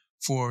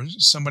 for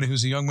somebody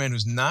who's a young man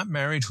who's not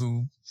married,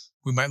 who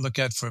we might look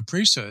at for a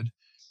priesthood,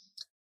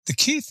 the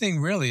key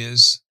thing really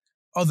is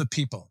other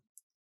people.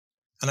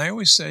 And I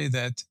always say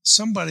that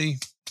somebody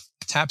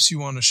taps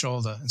you on the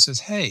shoulder and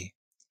says, hey,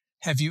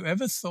 have you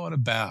ever thought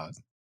about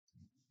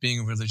being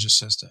a religious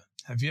sister?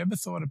 Have you ever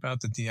thought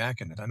about the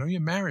diaconate? I know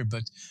you're married,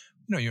 but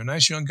you're a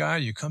nice young guy.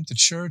 You come to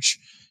church.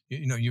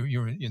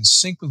 You're in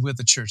sync with what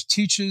the church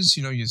teaches.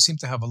 You seem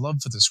to have a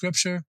love for the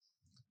scripture.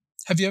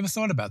 Have you ever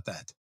thought about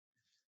that?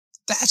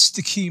 That's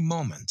the key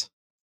moment.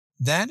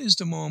 That is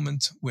the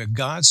moment where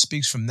God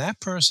speaks from that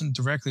person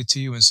directly to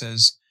you and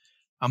says,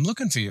 I'm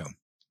looking for you.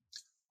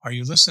 Are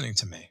you listening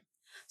to me?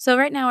 So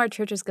right now our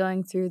church is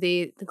going through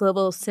the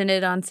Global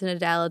Synod on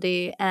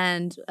Synodality,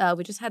 and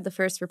we just had the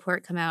first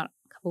report come out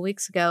a couple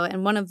weeks ago.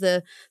 And one of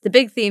the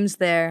big themes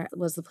there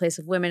was the place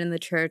of women in the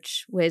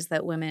church, ways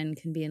that women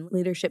can be in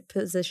leadership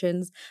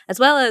positions, as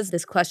well as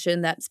this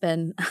question that's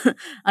been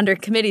under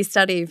committee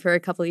study for a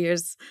couple of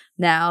years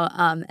now,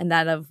 and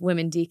that of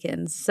women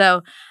deacons.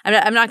 So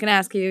I'm not going to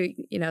ask you,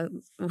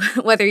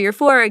 whether you're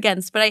for or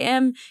against, but I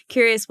am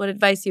curious what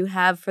advice you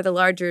have for the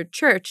larger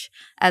church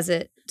as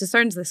it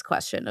discerns this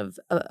question of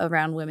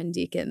around women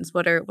deacons.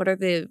 What are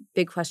the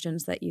big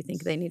questions that you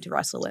think they need to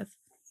wrestle with?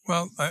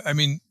 Well, I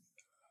mean,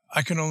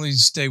 I can only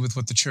stay with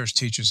what the church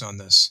teaches on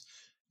this.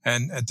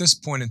 And at this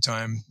point in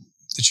time,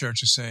 the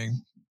church is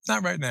saying,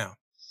 not right now.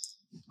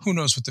 Who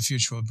knows what the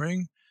future will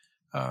bring?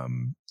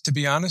 To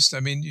be honest,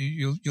 I mean,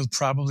 you'll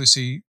probably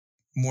see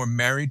more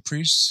married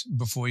priests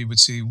before you would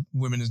see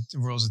women in the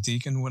roles of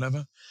deacon,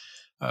 whatever.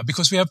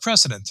 Because we have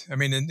precedent. I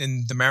mean,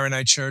 in the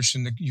Maronite Church,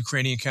 in the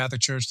Ukrainian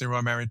Catholic Church, there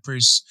are married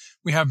priests.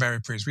 We have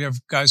married priests. We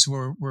have guys who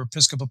were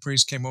Episcopal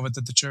priests, came over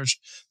to the church.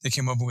 They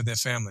came over with their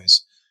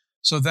families.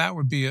 So that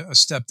would be a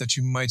step that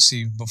you might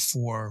see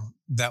before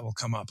that will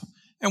come up.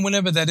 And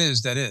whenever that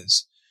is, that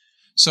is.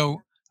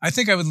 So I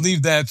think I would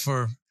leave that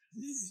for,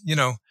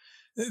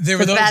 there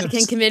the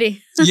Vatican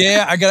Committee.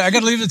 Yeah, I got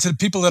to leave it to the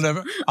people that have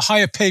a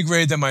higher pay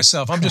grade than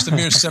myself. I'm just a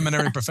mere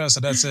seminary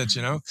professor. That's it,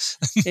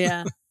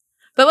 Yeah.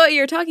 But what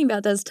you're talking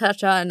about does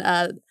touch on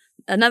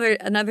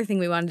another thing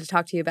we wanted to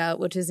talk to you about,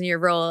 which is in your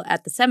role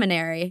at the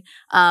seminary,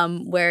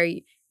 where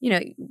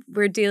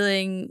we're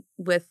dealing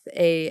with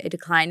a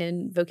decline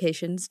in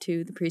vocations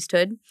to the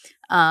priesthood.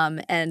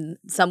 And in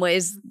some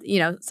ways,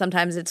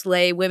 sometimes it's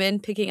lay women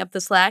picking up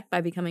the slack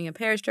by becoming a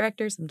parish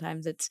director.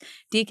 Sometimes it's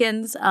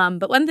deacons.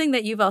 But one thing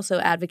that you've also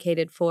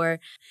advocated for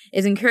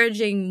is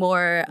encouraging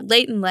more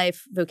late in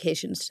life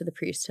vocations to the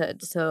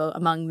priesthood. So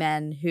among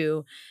men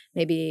who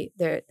maybe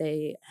their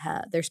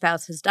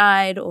spouse has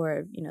died,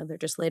 or they're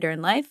just later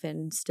in life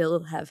and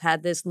still have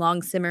had this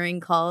long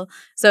simmering call.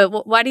 So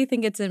why do you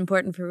think it's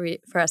important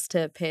for us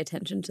to pay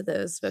attention to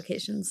those vocations?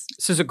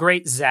 This is a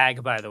great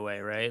zag, by the way,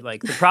 right?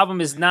 Like, the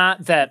problem is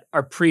not that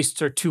our priests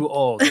are too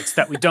old. It's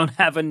that we don't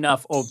have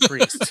enough old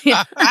priests.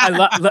 I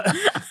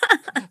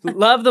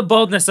love the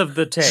boldness of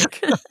the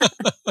take.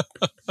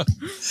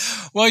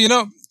 Well,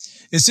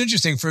 it's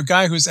interesting. For a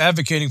guy who's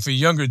advocating for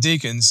younger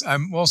deacons,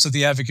 I'm also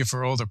the advocate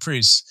for older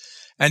priests.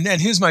 And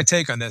here's my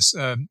take on this.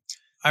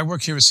 I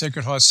work here at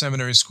Sacred Heart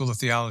Seminary School of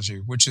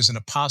Theology, which is an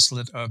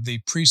apostolate of the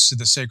Priests of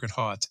the Sacred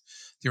Heart.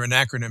 Their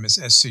acronym is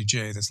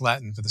SCJ. That's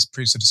Latin for the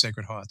Priests of the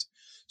Sacred Heart.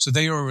 So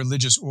they are a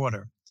religious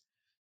order.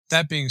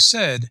 That being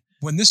said,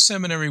 when this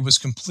seminary was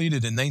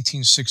completed in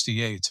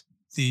 1968,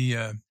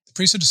 the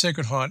Priests of the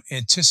Sacred Heart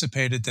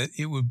anticipated that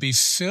it would be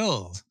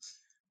filled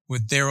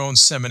with their own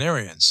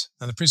seminarians.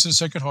 Now, the Priests of the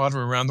Sacred Heart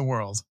are around the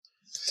world,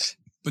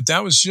 but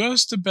that was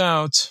just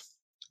about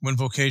when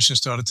vocation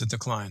started to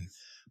decline.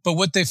 But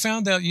what they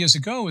found out years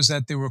ago is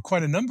that there were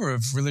quite a number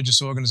of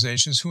religious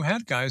organizations who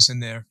had guys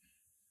in their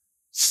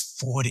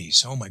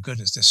 40s. Oh my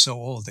goodness, they're so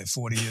old. They're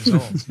 40 years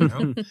old,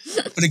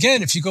 But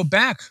again, if you go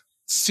back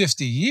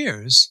 50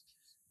 years,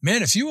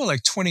 man, if you were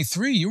like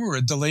 23, you were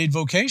a delayed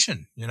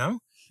vocation,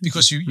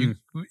 because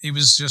it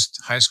was just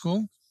high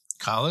school,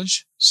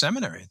 college,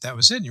 seminary. That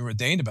was it. You were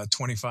ordained about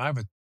 25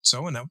 or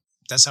so, and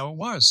that's how it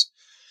was.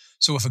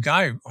 So if a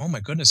guy, oh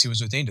my goodness, he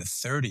was ordained at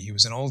 30, he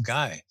was an old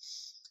guy.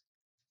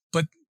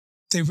 But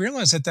they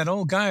realized that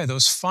old guy,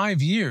 those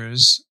 5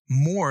 years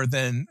more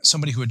than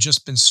somebody who had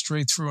just been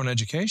straight through an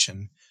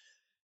education,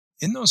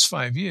 in those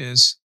 5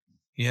 years,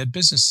 he had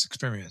business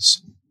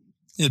experience.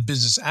 He had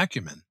business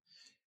acumen.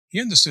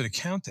 He understood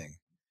accounting.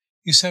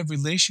 He's had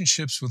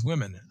relationships with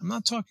women. I'm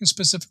not talking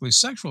specifically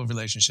sexual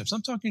relationships.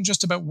 I'm talking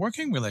just about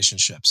working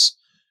relationships.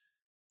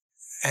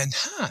 And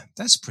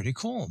that's pretty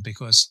cool,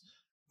 because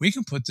we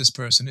can put this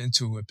person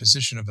into a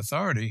position of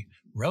authority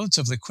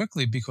relatively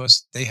quickly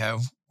because they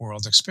have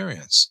world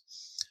experience.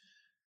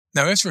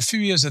 Now, after a few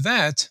years of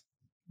that,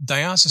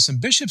 diocesan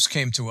bishops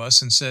came to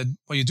us and said,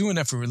 well, you're doing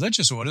that for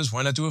religious orders.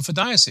 Why not do it for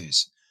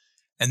dioceses?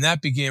 And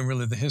that began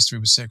really the history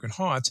with Sacred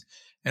Heart.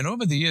 And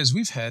over the years,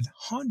 we've had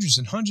hundreds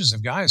and hundreds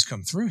of guys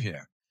come through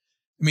here.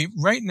 I mean,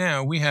 right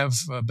now, we have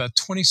about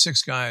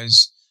 26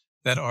 guys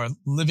that are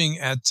living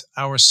at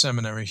our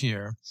seminary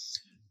here,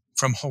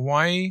 from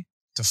Hawaii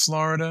to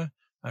Florida.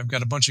 I've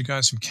got a bunch of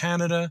guys from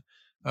Canada,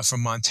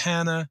 from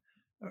Montana,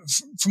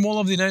 from all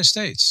over the United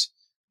States.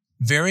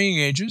 Varying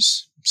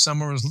ages.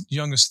 Some are as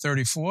young as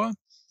 34.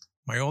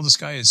 My oldest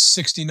guy is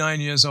 69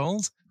 years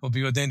old. He'll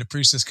be ordained a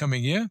priest this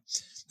coming year.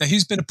 Now,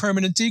 he's been a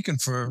permanent deacon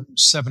for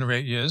 7 or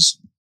 8 years.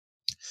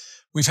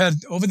 We've had,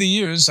 over the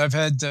years, I've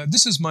had,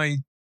 this is my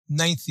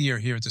 9th year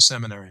here at the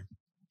seminary.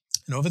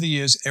 And over the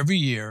years, every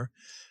year,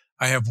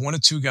 I have 1 or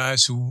 2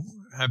 guys who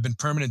have been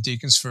permanent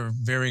deacons for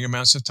varying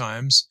amounts of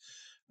times.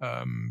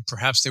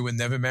 Perhaps they were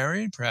never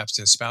married. Perhaps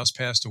their spouse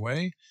passed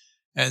away.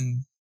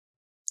 And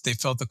they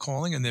felt the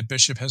calling, and their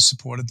bishop has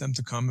supported them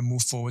to come and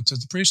move forward to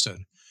the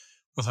priesthood.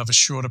 We'll have a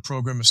shorter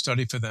program of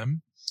study for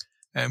them,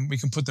 and we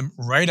can put them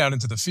right out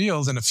into the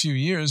field in a few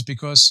years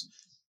because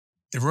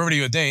they're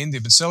already ordained.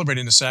 They've been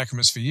celebrating the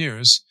sacraments for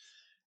years,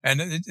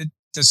 and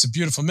it's a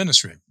beautiful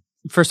ministry.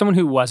 For someone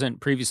who wasn't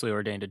previously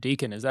ordained a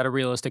deacon, is that a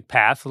realistic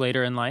path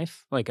later in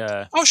life?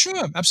 Oh,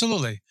 sure,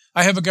 absolutely.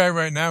 I have a guy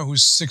right now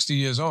who's 60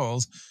 years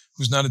old,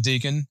 who's not a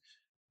deacon,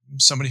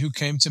 somebody who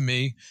came to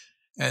me,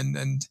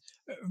 and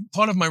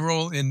part of my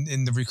role in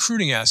the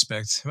recruiting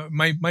aspect,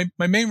 my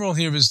main role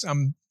here is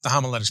I'm the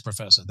homiletics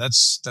professor.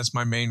 That's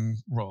my main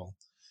role.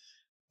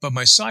 But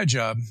my side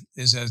job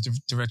is as the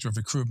director of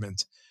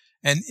recruitment.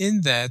 And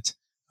in that,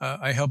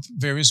 I help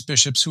various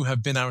bishops who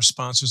have been our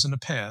sponsors in the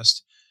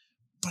past.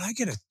 But I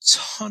get a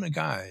ton of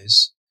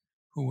guys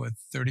who are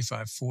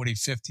 35, 40,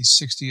 50,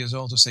 60 years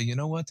old who say, you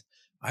know what?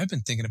 I've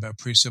been thinking about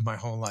priesthood my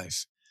whole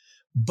life.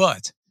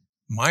 But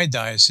my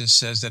diocese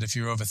says that if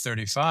you're over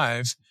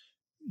 35,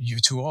 you're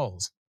too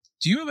old.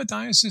 Do you have a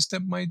diocese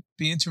that might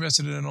be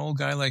interested in an old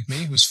guy like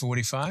me who's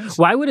 45?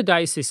 Why would a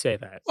diocese say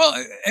that? Well,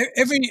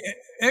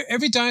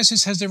 every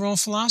diocese has their own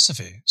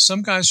philosophy.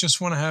 Some guys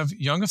just want to have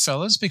younger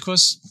fellas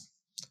because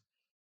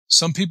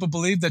some people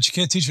believe that you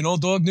can't teach an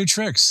old dog new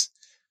tricks.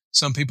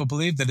 Some people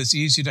believe that it's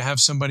easy to have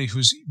somebody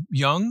who's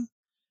young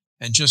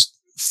and just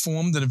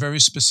formed in a very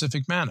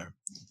specific manner.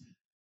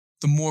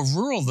 The more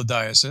rural the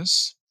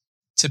diocese,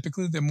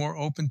 typically they're more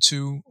open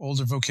to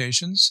older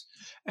vocations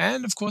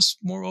and, of course,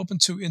 more open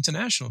to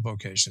international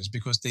vocations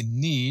because they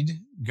need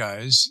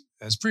guys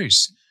as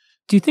priests.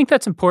 Do you think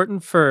that's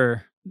important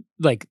for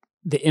like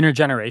the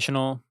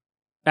intergenerational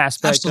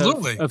aspect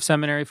of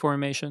seminary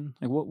formation?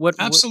 Like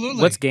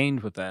Absolutely. What's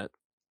gained with that?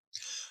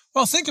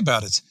 Well, think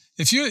about it.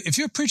 If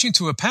you're preaching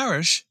to a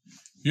parish,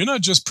 you're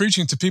not just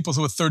preaching to people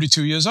who are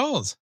 32 years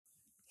old.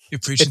 You're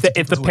preaching to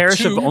people if the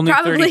parish of only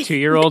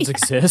 32-year-olds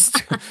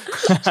exists,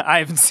 I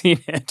haven't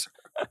seen it.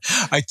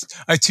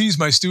 I tease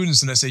my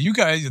students and I say, you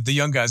guys, the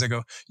young guys, I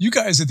go, you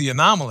guys are the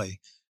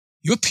anomaly.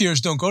 Your peers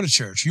don't go to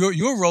church.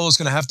 Your role is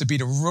going to have to be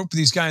to rope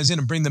these guys in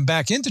and bring them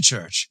back into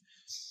church.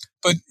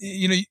 But,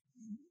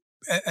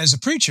 as a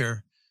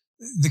preacher,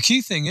 the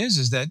key thing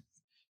is that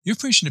you're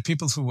preaching to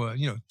people who are,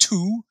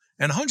 2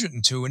 and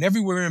 102 and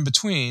everywhere in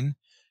between.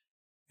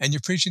 And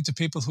you're preaching to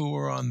people who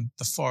are on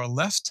the far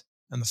left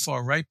and the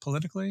far right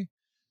politically,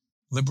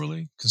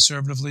 liberally,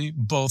 conservatively,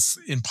 both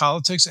in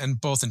politics and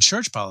both in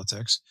church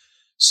politics.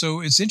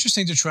 So it's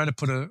interesting to try to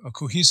put a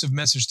cohesive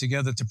message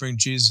together to bring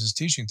Jesus'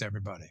 teaching to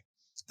everybody.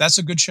 That's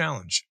a good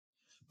challenge.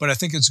 But I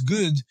think it's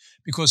good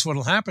because what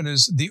will happen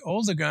is the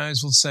older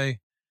guys will say,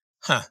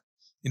 I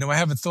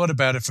haven't thought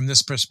about it from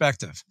this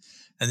perspective.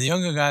 And the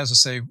younger guys will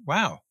say,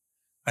 wow,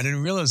 I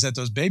didn't realize that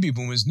those baby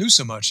boomers knew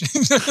so much.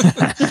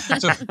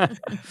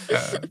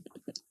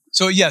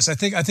 So yes, I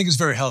think it's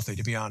very healthy,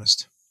 to be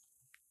honest.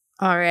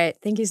 All right.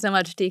 Thank you so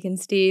much, Deacon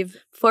Steve.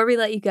 Before we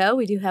let you go,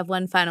 we do have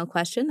one final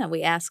question that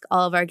we ask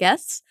all of our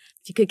guests.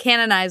 If you could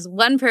canonize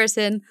one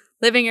person,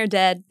 living or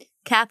dead,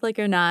 Catholic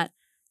or not,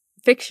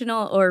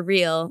 fictional or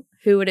real,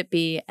 who would it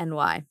be and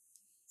why?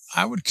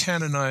 I would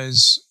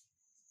canonize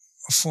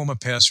a former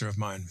pastor of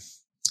mine.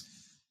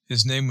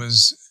 His name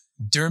was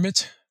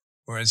Dermot,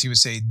 or as he would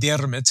say,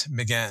 Dermot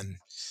McGann.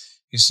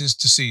 He's since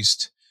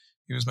deceased.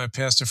 He was my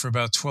pastor for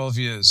about 12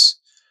 years.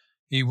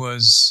 He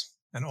was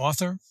an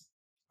author,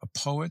 a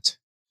poet,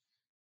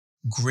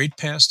 great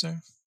pastor.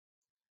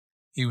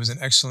 He was an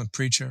excellent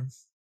preacher.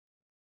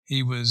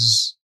 He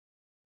was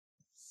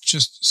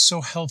just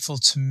so helpful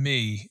to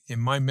me in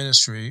my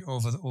ministry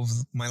over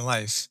my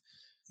life.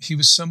 He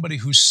was somebody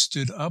who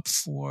stood up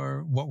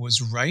for what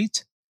was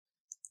right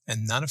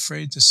and not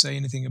afraid to say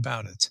anything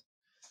about it.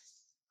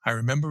 I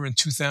remember in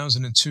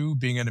 2002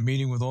 being at a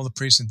meeting with all the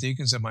priests and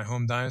deacons at my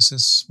home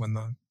diocese when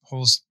the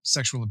whole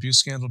sexual abuse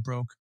scandal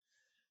broke.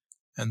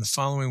 And the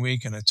following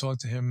week, and I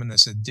talked to him and I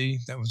said, D,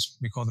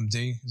 we called him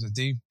D. I said,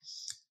 D, you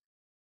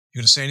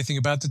going to say anything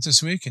about that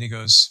this week? And he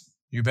goes,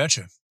 you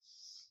betcha.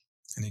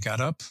 And he got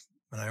up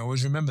And I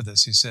always remember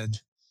this. He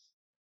said,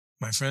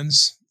 my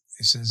friends,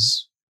 he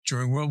says,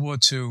 during World War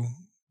II,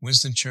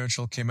 Winston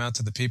Churchill came out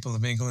to the people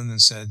of England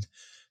and said,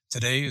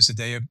 today is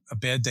a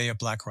bad day at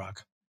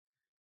Blackrock.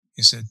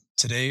 He said,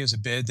 today is a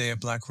bad day at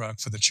Blackrock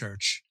for the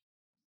church.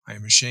 I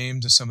am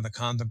ashamed of some of the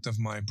conduct of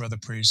my brother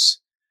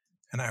priests,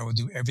 and I will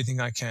do everything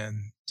I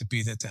can to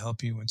be there to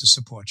help you and to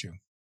support you.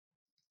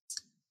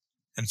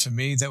 And for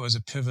me, that was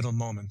a pivotal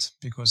moment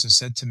because it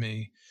said to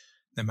me,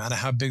 no matter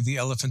how big the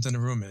elephant in the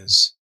room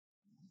is,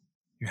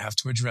 you have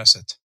to address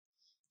it,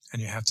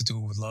 and you have to do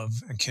it with love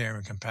and care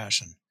and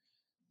compassion.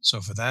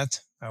 So for that,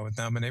 I would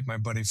nominate my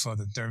buddy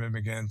Father Dermot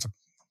McGann for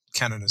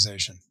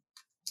canonization.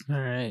 All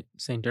right,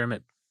 St.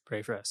 Dermot,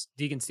 pray for us.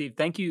 Deacon Steve,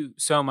 thank you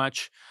so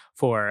much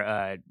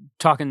for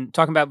talking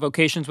about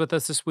vocations with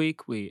us this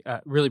week. We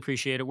really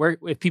appreciate it.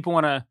 If people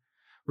want to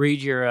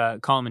read your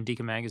column in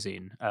Deacon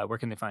Magazine, where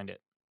can they find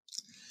it?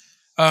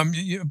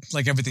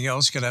 Like everything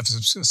else, you got to have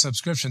a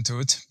subscription to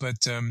it,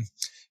 but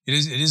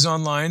it is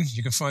online.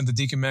 You can find the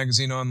Deacon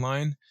Magazine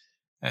online,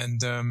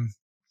 and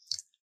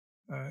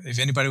if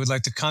anybody would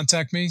like to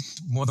contact me,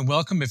 more than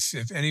welcome.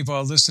 If any of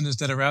our listeners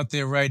that are out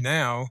there right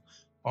now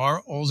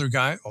are older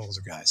guys,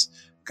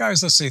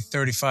 let's say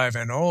 35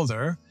 and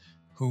older,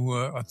 who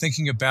are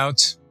thinking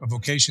about a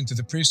vocation to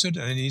the priesthood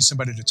and they need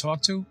somebody to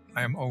talk to,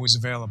 I am always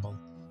available.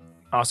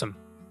 Awesome.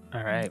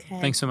 All right. Okay.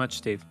 Thanks so much,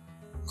 Steve.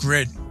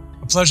 Great.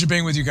 A pleasure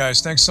being with you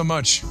guys. Thanks so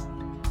much.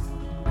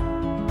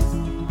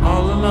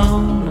 All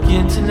alone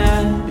again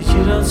tonight, but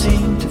you don't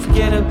seem to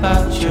forget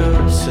about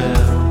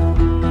yourself.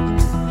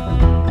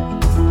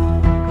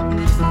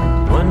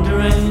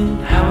 Wondering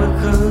how it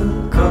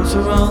could go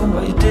so wrong,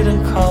 but you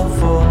didn't call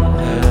for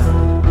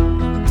help.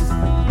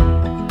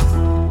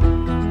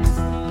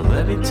 But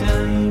let me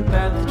tell you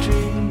about the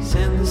trees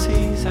and the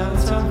seas, how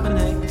it's all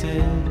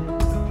connected.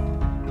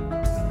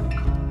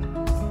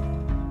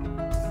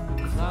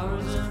 The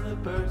flowers and the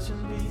birds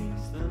and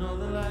bees, then all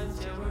the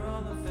lights, yeah, we're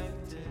all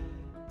affected.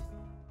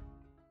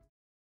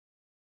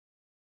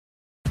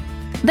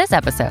 This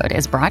episode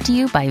is brought to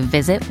you by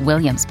Visit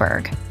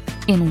Williamsburg.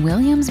 In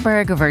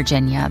Williamsburg,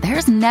 Virginia,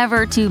 there's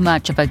never too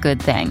much of a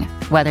good thing.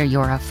 Whether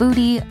you're a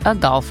foodie, a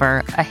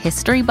golfer, a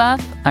history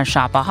buff, a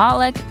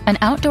shopaholic, an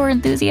outdoor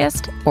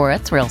enthusiast, or a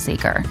thrill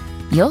seeker,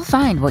 you'll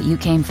find what you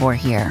came for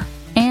here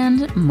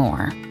and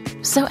more.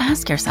 So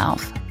ask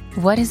yourself,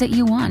 what is it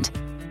you want?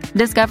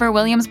 Discover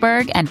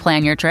Williamsburg and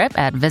plan your trip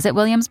at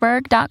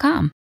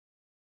visitwilliamsburg.com.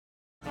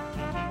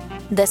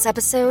 This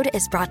episode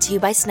is brought to you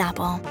by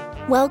Snapple.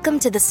 Welcome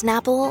to the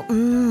Snapple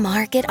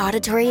Market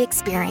Auditory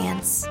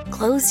Experience.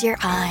 Close your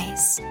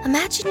eyes.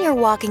 Imagine you're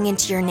walking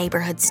into your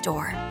neighborhood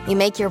store. You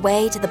make your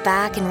way to the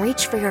back and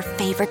reach for your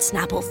favorite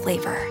Snapple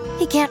flavor.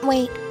 You can't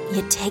wait.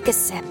 You take a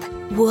sip.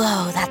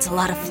 Whoa, that's a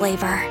lot of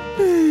flavor.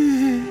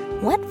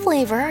 What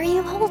flavor are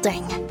you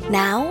holding?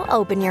 Now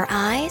open your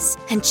eyes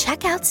and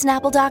check out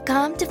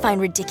Snapple.com to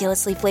find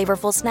ridiculously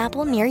flavorful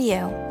Snapple near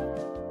you.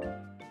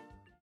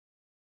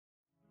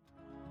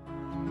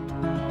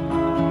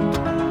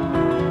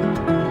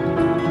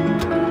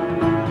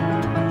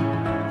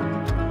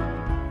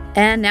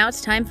 And now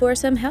it's time for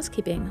some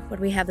housekeeping. What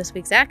do we have this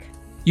week, Zach?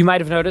 You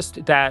might have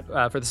noticed that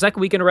for the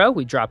second week in a row,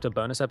 we dropped a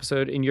bonus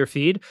episode in your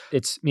feed.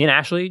 It's me and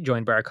Ashley,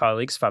 joined by our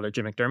colleagues, Father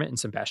Jim McDermott and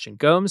Sebastian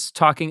Gomes,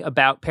 talking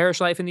about parish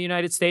life in the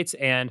United States.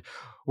 And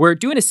we're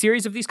doing a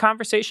series of these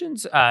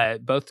conversations,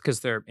 both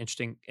because they're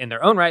interesting in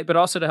their own right, but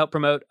also to help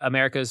promote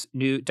America's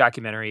new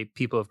documentary,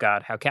 People of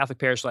God, How Catholic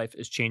Parish Life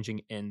is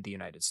Changing in the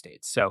United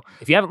States. So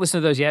if you haven't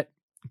listened to those yet,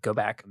 go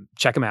back and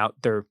check them out.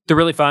 They're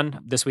really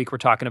fun. This week, we're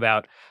talking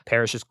about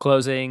parishes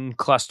closing,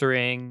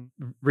 clustering,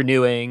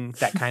 renewing,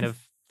 that kind of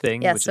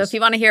thing. Yeah, so if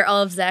you want to hear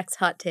all of Zach's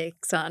hot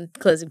takes on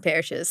closing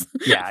parishes.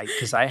 Yeah,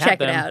 because I have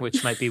them,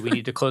 which might be we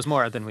need to close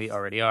more than we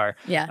already are.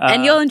 Yeah,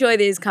 and you'll enjoy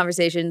these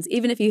conversations,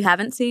 even if you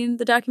haven't seen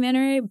the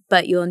documentary,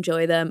 but you'll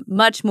enjoy them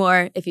much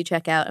more if you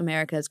check out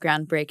America's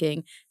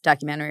groundbreaking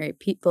documentary,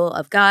 People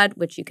of God,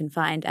 which you can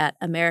find at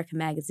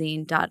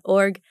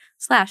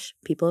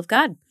americamagazine.org/People of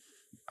God.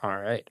 All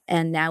right.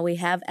 And now we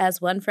have As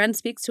One Friend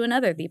Speaks to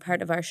Another, the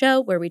part of our show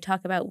where we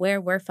talk about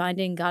where we're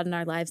finding God in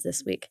our lives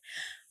this week.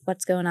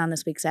 What's going on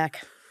this week,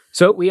 Zach?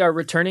 So we are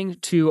returning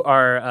to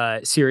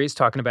our series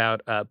talking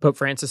about Pope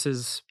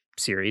Francis's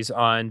series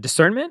on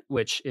discernment,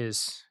 which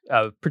is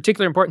of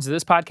particular importance to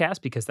this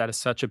podcast because that is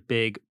such a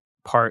big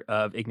part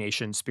of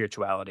Ignatian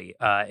spirituality.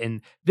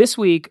 And this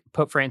week,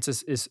 Pope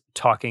Francis is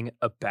talking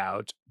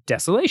about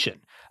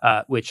desolation,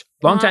 which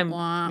longtime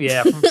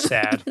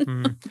sad.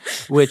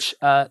 Which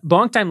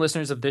longtime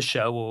listeners of this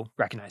show will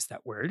recognize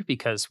that word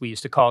because we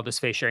used to call this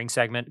faith sharing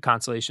segment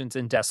Consolations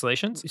and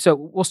Desolations. So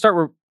we'll start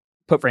where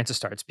Pope Francis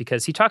starts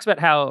because he talks about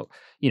how,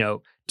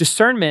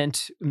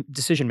 discernment,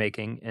 decision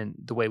making, and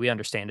the way we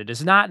understand it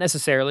is not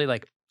necessarily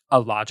like a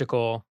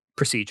logical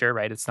procedure,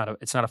 right? It's not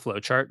a flow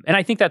chart. And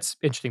I think that's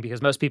interesting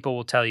because most people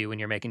will tell you when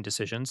you're making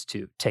decisions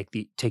to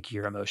take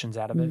your emotions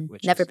out of it,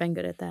 which never been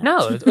good at that.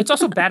 No, it's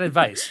also bad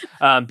advice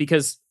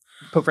because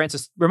Pope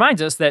Francis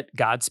reminds us that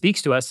God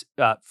speaks to us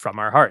from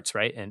our hearts,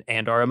 right?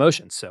 And our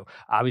emotions. So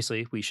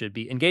obviously we should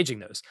be engaging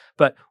those.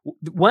 But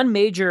one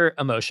major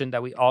emotion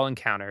that we all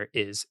encounter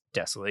is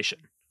desolation.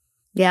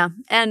 Yeah.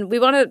 And we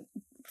want to,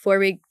 before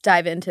we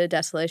dive into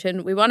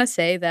desolation, we want to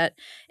say that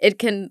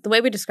the way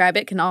we describe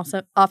it can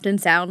also often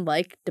sound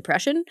like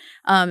depression.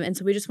 And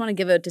so we just want to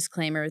give a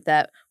disclaimer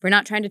that we're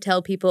not trying to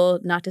tell people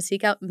not to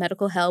seek out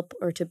medical help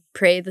or to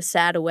pray the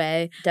sad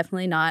away.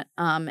 Definitely not.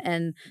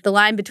 And the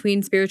line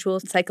between spiritual,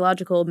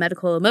 psychological,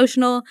 medical,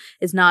 emotional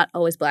is not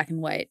always black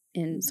and white.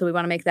 And so we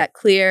want to make that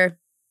clear.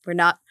 We're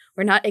not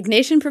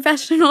Ignatian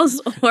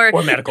professionals or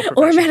medical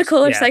professionals.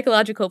 or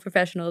psychological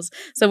professionals.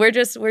 So we're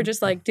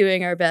just like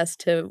doing our best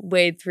to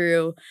wade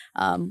through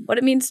what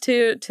it means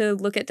to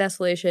look at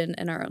desolation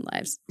in our own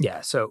lives.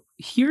 Yeah. So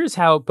here's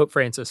how Pope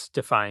Francis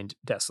defined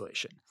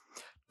desolation: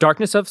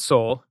 darkness of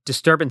soul,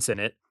 disturbance in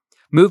it,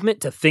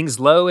 movement to things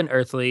low and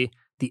earthly,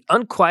 the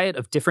unquiet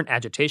of different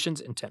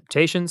agitations and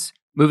temptations,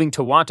 moving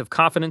to want of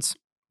confidence,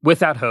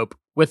 without hope,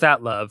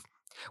 without love.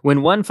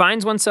 When one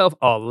finds oneself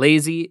all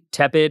lazy,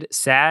 tepid,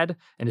 sad,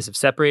 and is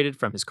separated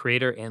from his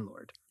Creator and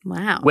Lord.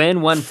 Wow.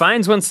 When one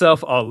finds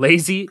oneself all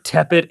lazy,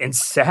 tepid, and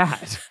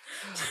sad.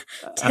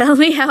 Tell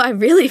me how I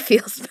really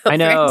feel, Pope I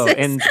know,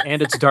 Francis.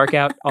 and it's dark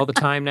out all the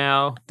time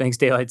now, thanks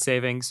daylight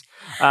savings.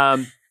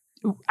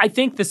 I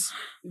think this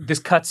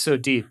cuts so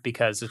deep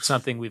because it's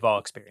something we've all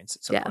experienced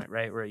at some point,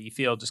 right? Where you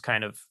feel just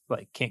kind of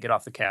like can't get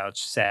off the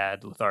couch,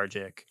 sad,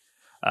 lethargic.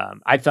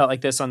 I felt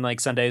like this on like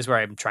Sundays where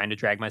I'm trying to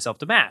drag myself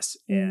to mass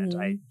and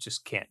I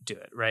just can't do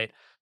it, right?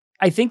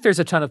 I think there's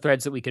a ton of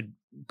threads that we could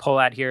pull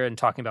out here and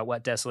talking about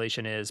what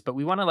desolation is, but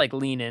we want to like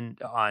lean in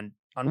on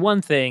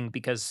one thing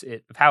because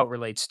of how it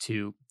relates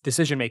to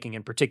decision making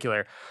in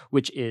particular,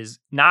 which is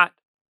not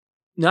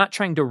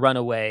trying to run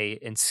away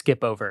and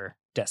skip over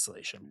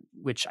desolation,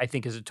 which I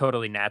think is a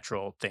totally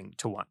natural thing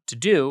to want to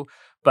do.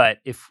 But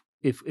if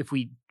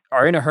we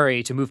are in a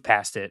hurry to move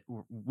past it,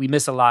 we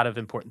miss a lot of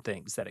important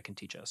things that it can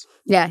teach us.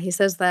 Yeah, he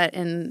says that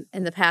in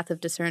the path of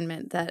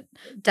discernment, that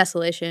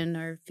desolation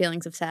or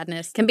feelings of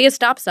sadness can be a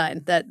stop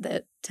sign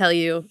that tell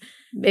you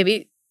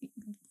maybe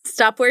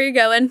stop where you're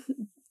going.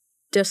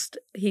 Just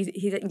he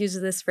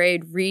uses this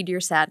phrase, read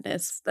your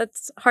sadness.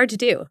 That's hard to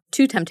do.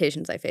 2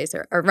 temptations I face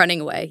are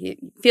running away,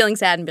 feeling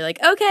sad and be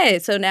like, okay,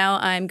 so now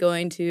I'm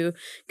going to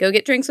go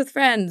get drinks with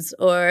friends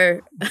or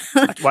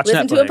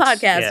listen to a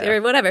podcast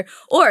or whatever,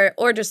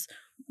 or just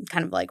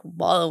kind of like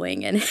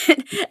wallowing in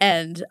it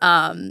and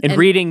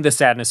reading the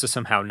sadness is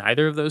somehow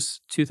neither of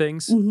those 2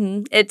 things.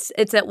 Mm-hmm.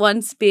 It's at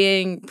once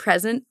being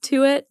present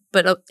to it,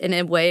 but in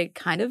a way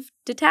kind of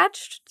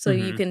detached. So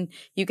you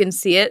can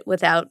see it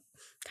without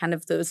kind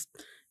of those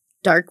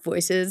dark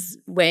voices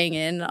weighing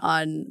in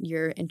on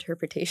your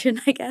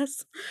interpretation, I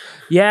guess.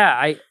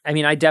 Yeah, I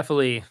mean, I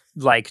definitely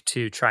like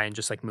to try and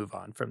just like move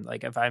on from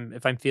like if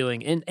I'm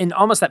feeling and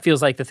almost that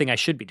feels like the thing I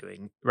should be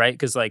doing, right?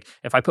 Because like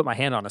if I put my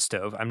hand on a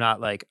stove, I'm not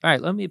like, all right,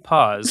 let me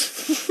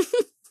pause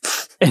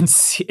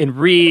and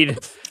read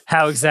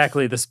how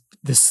exactly this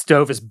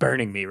stove is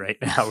burning me right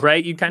now,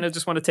 right? You kind of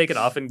just want to take it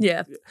off and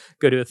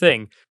go do a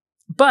thing.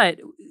 But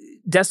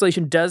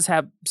desolation does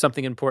have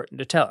something important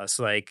to tell us.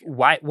 Like,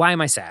 why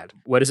am I sad?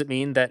 What does it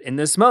mean that in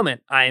this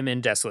moment I am in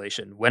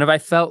desolation? When have I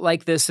felt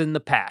like this in the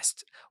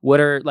past?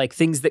 What are like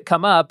things that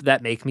come up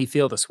that make me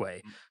feel this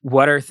way?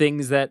 What are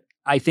things that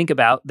I think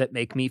about that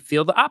make me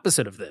feel the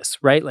opposite of this,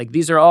 right? Like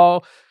these are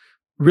all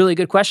really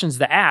good questions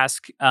to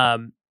ask.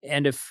 And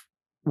if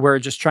we're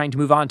just trying to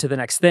move on to the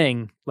next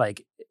thing,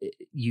 like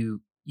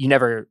you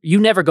never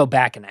go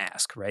back and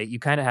ask, right? You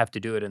kind of have to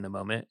do it in the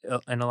moment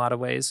in a lot of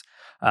ways.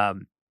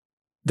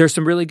 There's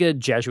some really good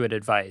Jesuit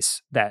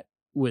advice that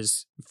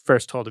was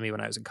first told to me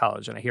when I was in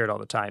college, and I hear it all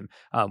the time,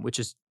 which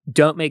is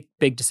don't make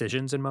big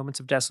decisions in moments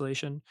of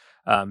desolation,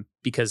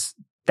 because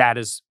that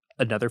is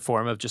another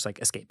form of just like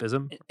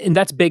escapism. And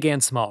that's big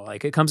and small.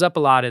 Like it comes up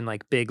a lot in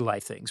like big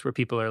life things where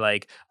people are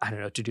like, I don't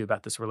know what to do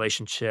about this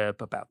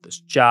relationship, about this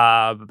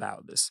job,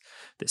 about this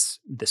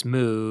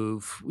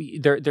move.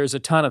 There's a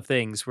ton of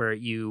things where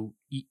you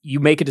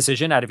make a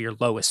decision out of your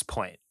lowest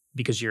point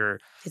because you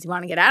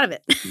want to get out of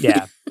it.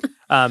 Yeah.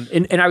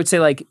 And I would say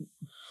like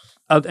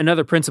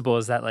another principle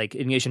is that like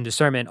Ignatian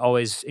discernment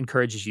always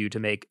encourages you to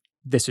make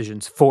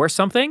decisions for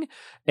something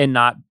and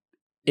not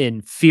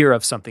in fear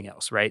of something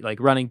else, right? Like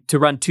run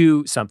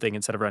to something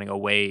instead of running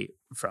away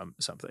from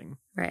something.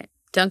 Right.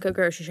 Don't go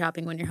grocery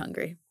shopping when you're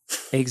hungry.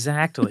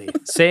 Exactly.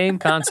 Same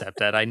concept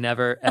that I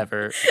never,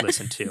 ever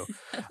listened to.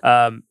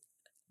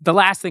 The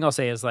last thing I'll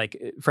say is like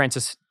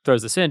Francis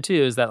throws this in too,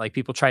 is that like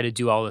people try to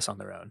do all this on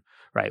their own,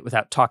 right?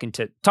 Without talking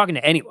to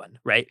anyone,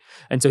 right?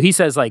 And so he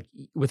says like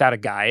without a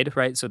guide,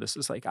 right? So this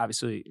is like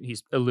obviously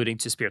he's alluding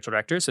to spiritual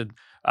directors, and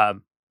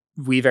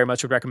we very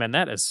much would recommend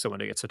that as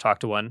someone who gets to talk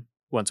to one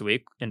once a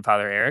week in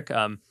Father Eric.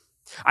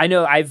 I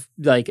know I've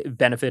like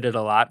benefited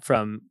a lot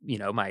from,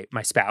 my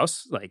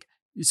spouse. Like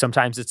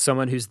sometimes it's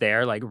someone who's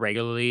there like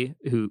regularly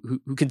who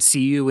can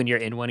see you when you're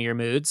in one of your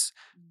moods,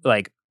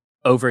 like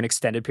over an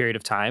extended period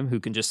of time, who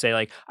can just say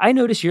like, I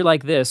notice you're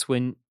like this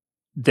when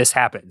this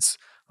happens.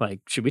 Like,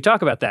 should we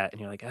talk about that?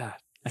 And you're like,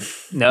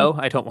 no,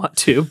 I don't want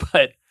to,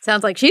 but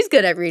Sounds like she's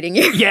good at reading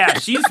you. yeah,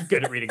 she's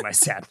good at reading my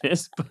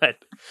sadness, but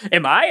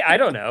am I? I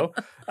don't know.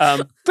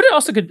 But it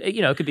also could, it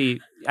could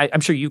be, I'm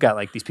sure you've got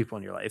like these people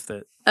in your life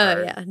that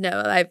yeah.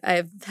 No,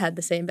 I've had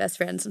the same best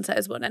friend since I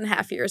was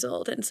 1.5 years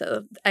old. And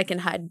so I can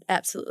hide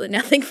absolutely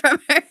nothing from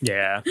her.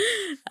 Yeah.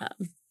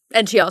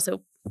 And she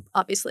also,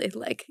 obviously,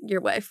 like your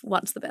wife,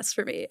 wants the best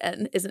for me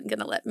and isn't going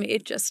to let me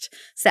just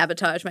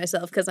sabotage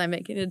myself because I'm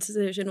making a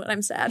decision when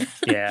I'm sad.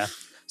 Yeah.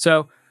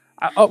 So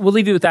we'll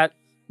leave you with that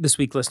this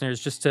week,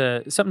 listeners, just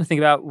something to think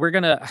about. We're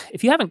going to,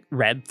 if you haven't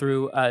read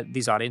through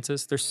these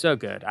audiences, they're so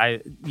good.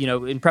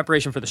 In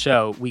preparation for the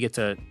show, we get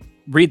to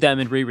read them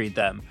and reread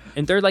them.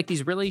 And they're like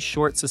these really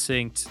short,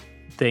 succinct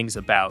things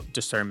about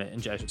discernment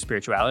and Jesuit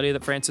spirituality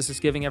that Francis is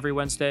giving every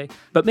Wednesday.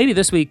 But maybe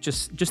this week,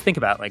 just think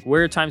about like,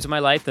 where are times in my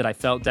life that I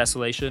felt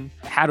desolation?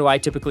 How do I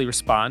typically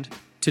respond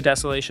to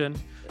desolation?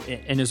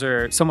 And is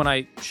there someone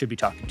I should be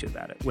talking to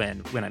about it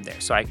when I'm there?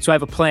 So I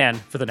have a plan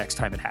for the next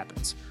time it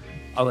happens.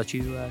 I'll let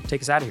you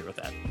take us out of here with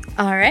that.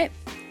 All right.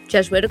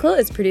 Jesuitical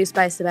is produced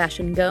by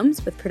Sebastian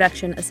Gomes with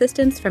production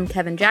assistance from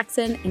Kevin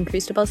Jackson and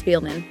Cristobal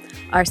Spielman.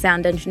 Our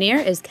sound engineer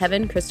is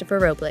Kevin Christopher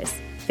Robles.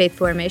 Faith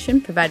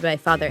formation provided by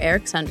Father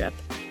Eric Sundrup.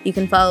 You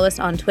can follow us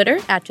on Twitter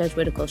at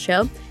Jesuitical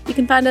Show. You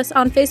can find us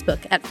on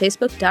Facebook at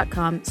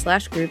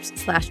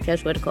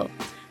facebook.com/groups/Jesuitical.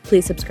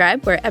 Please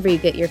subscribe wherever you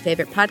get your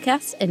favorite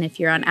podcasts. And if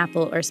you're on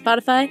Apple or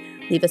Spotify,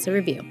 leave us a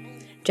review.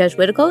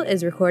 Jesuitical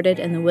is recorded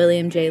in the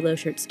William J.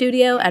 Loschert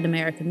Studio at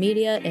America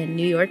Media in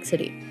New York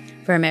City.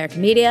 For America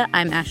Media,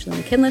 I'm Ashley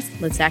McKinless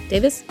with Zach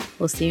Davis.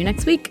 We'll see you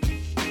next week.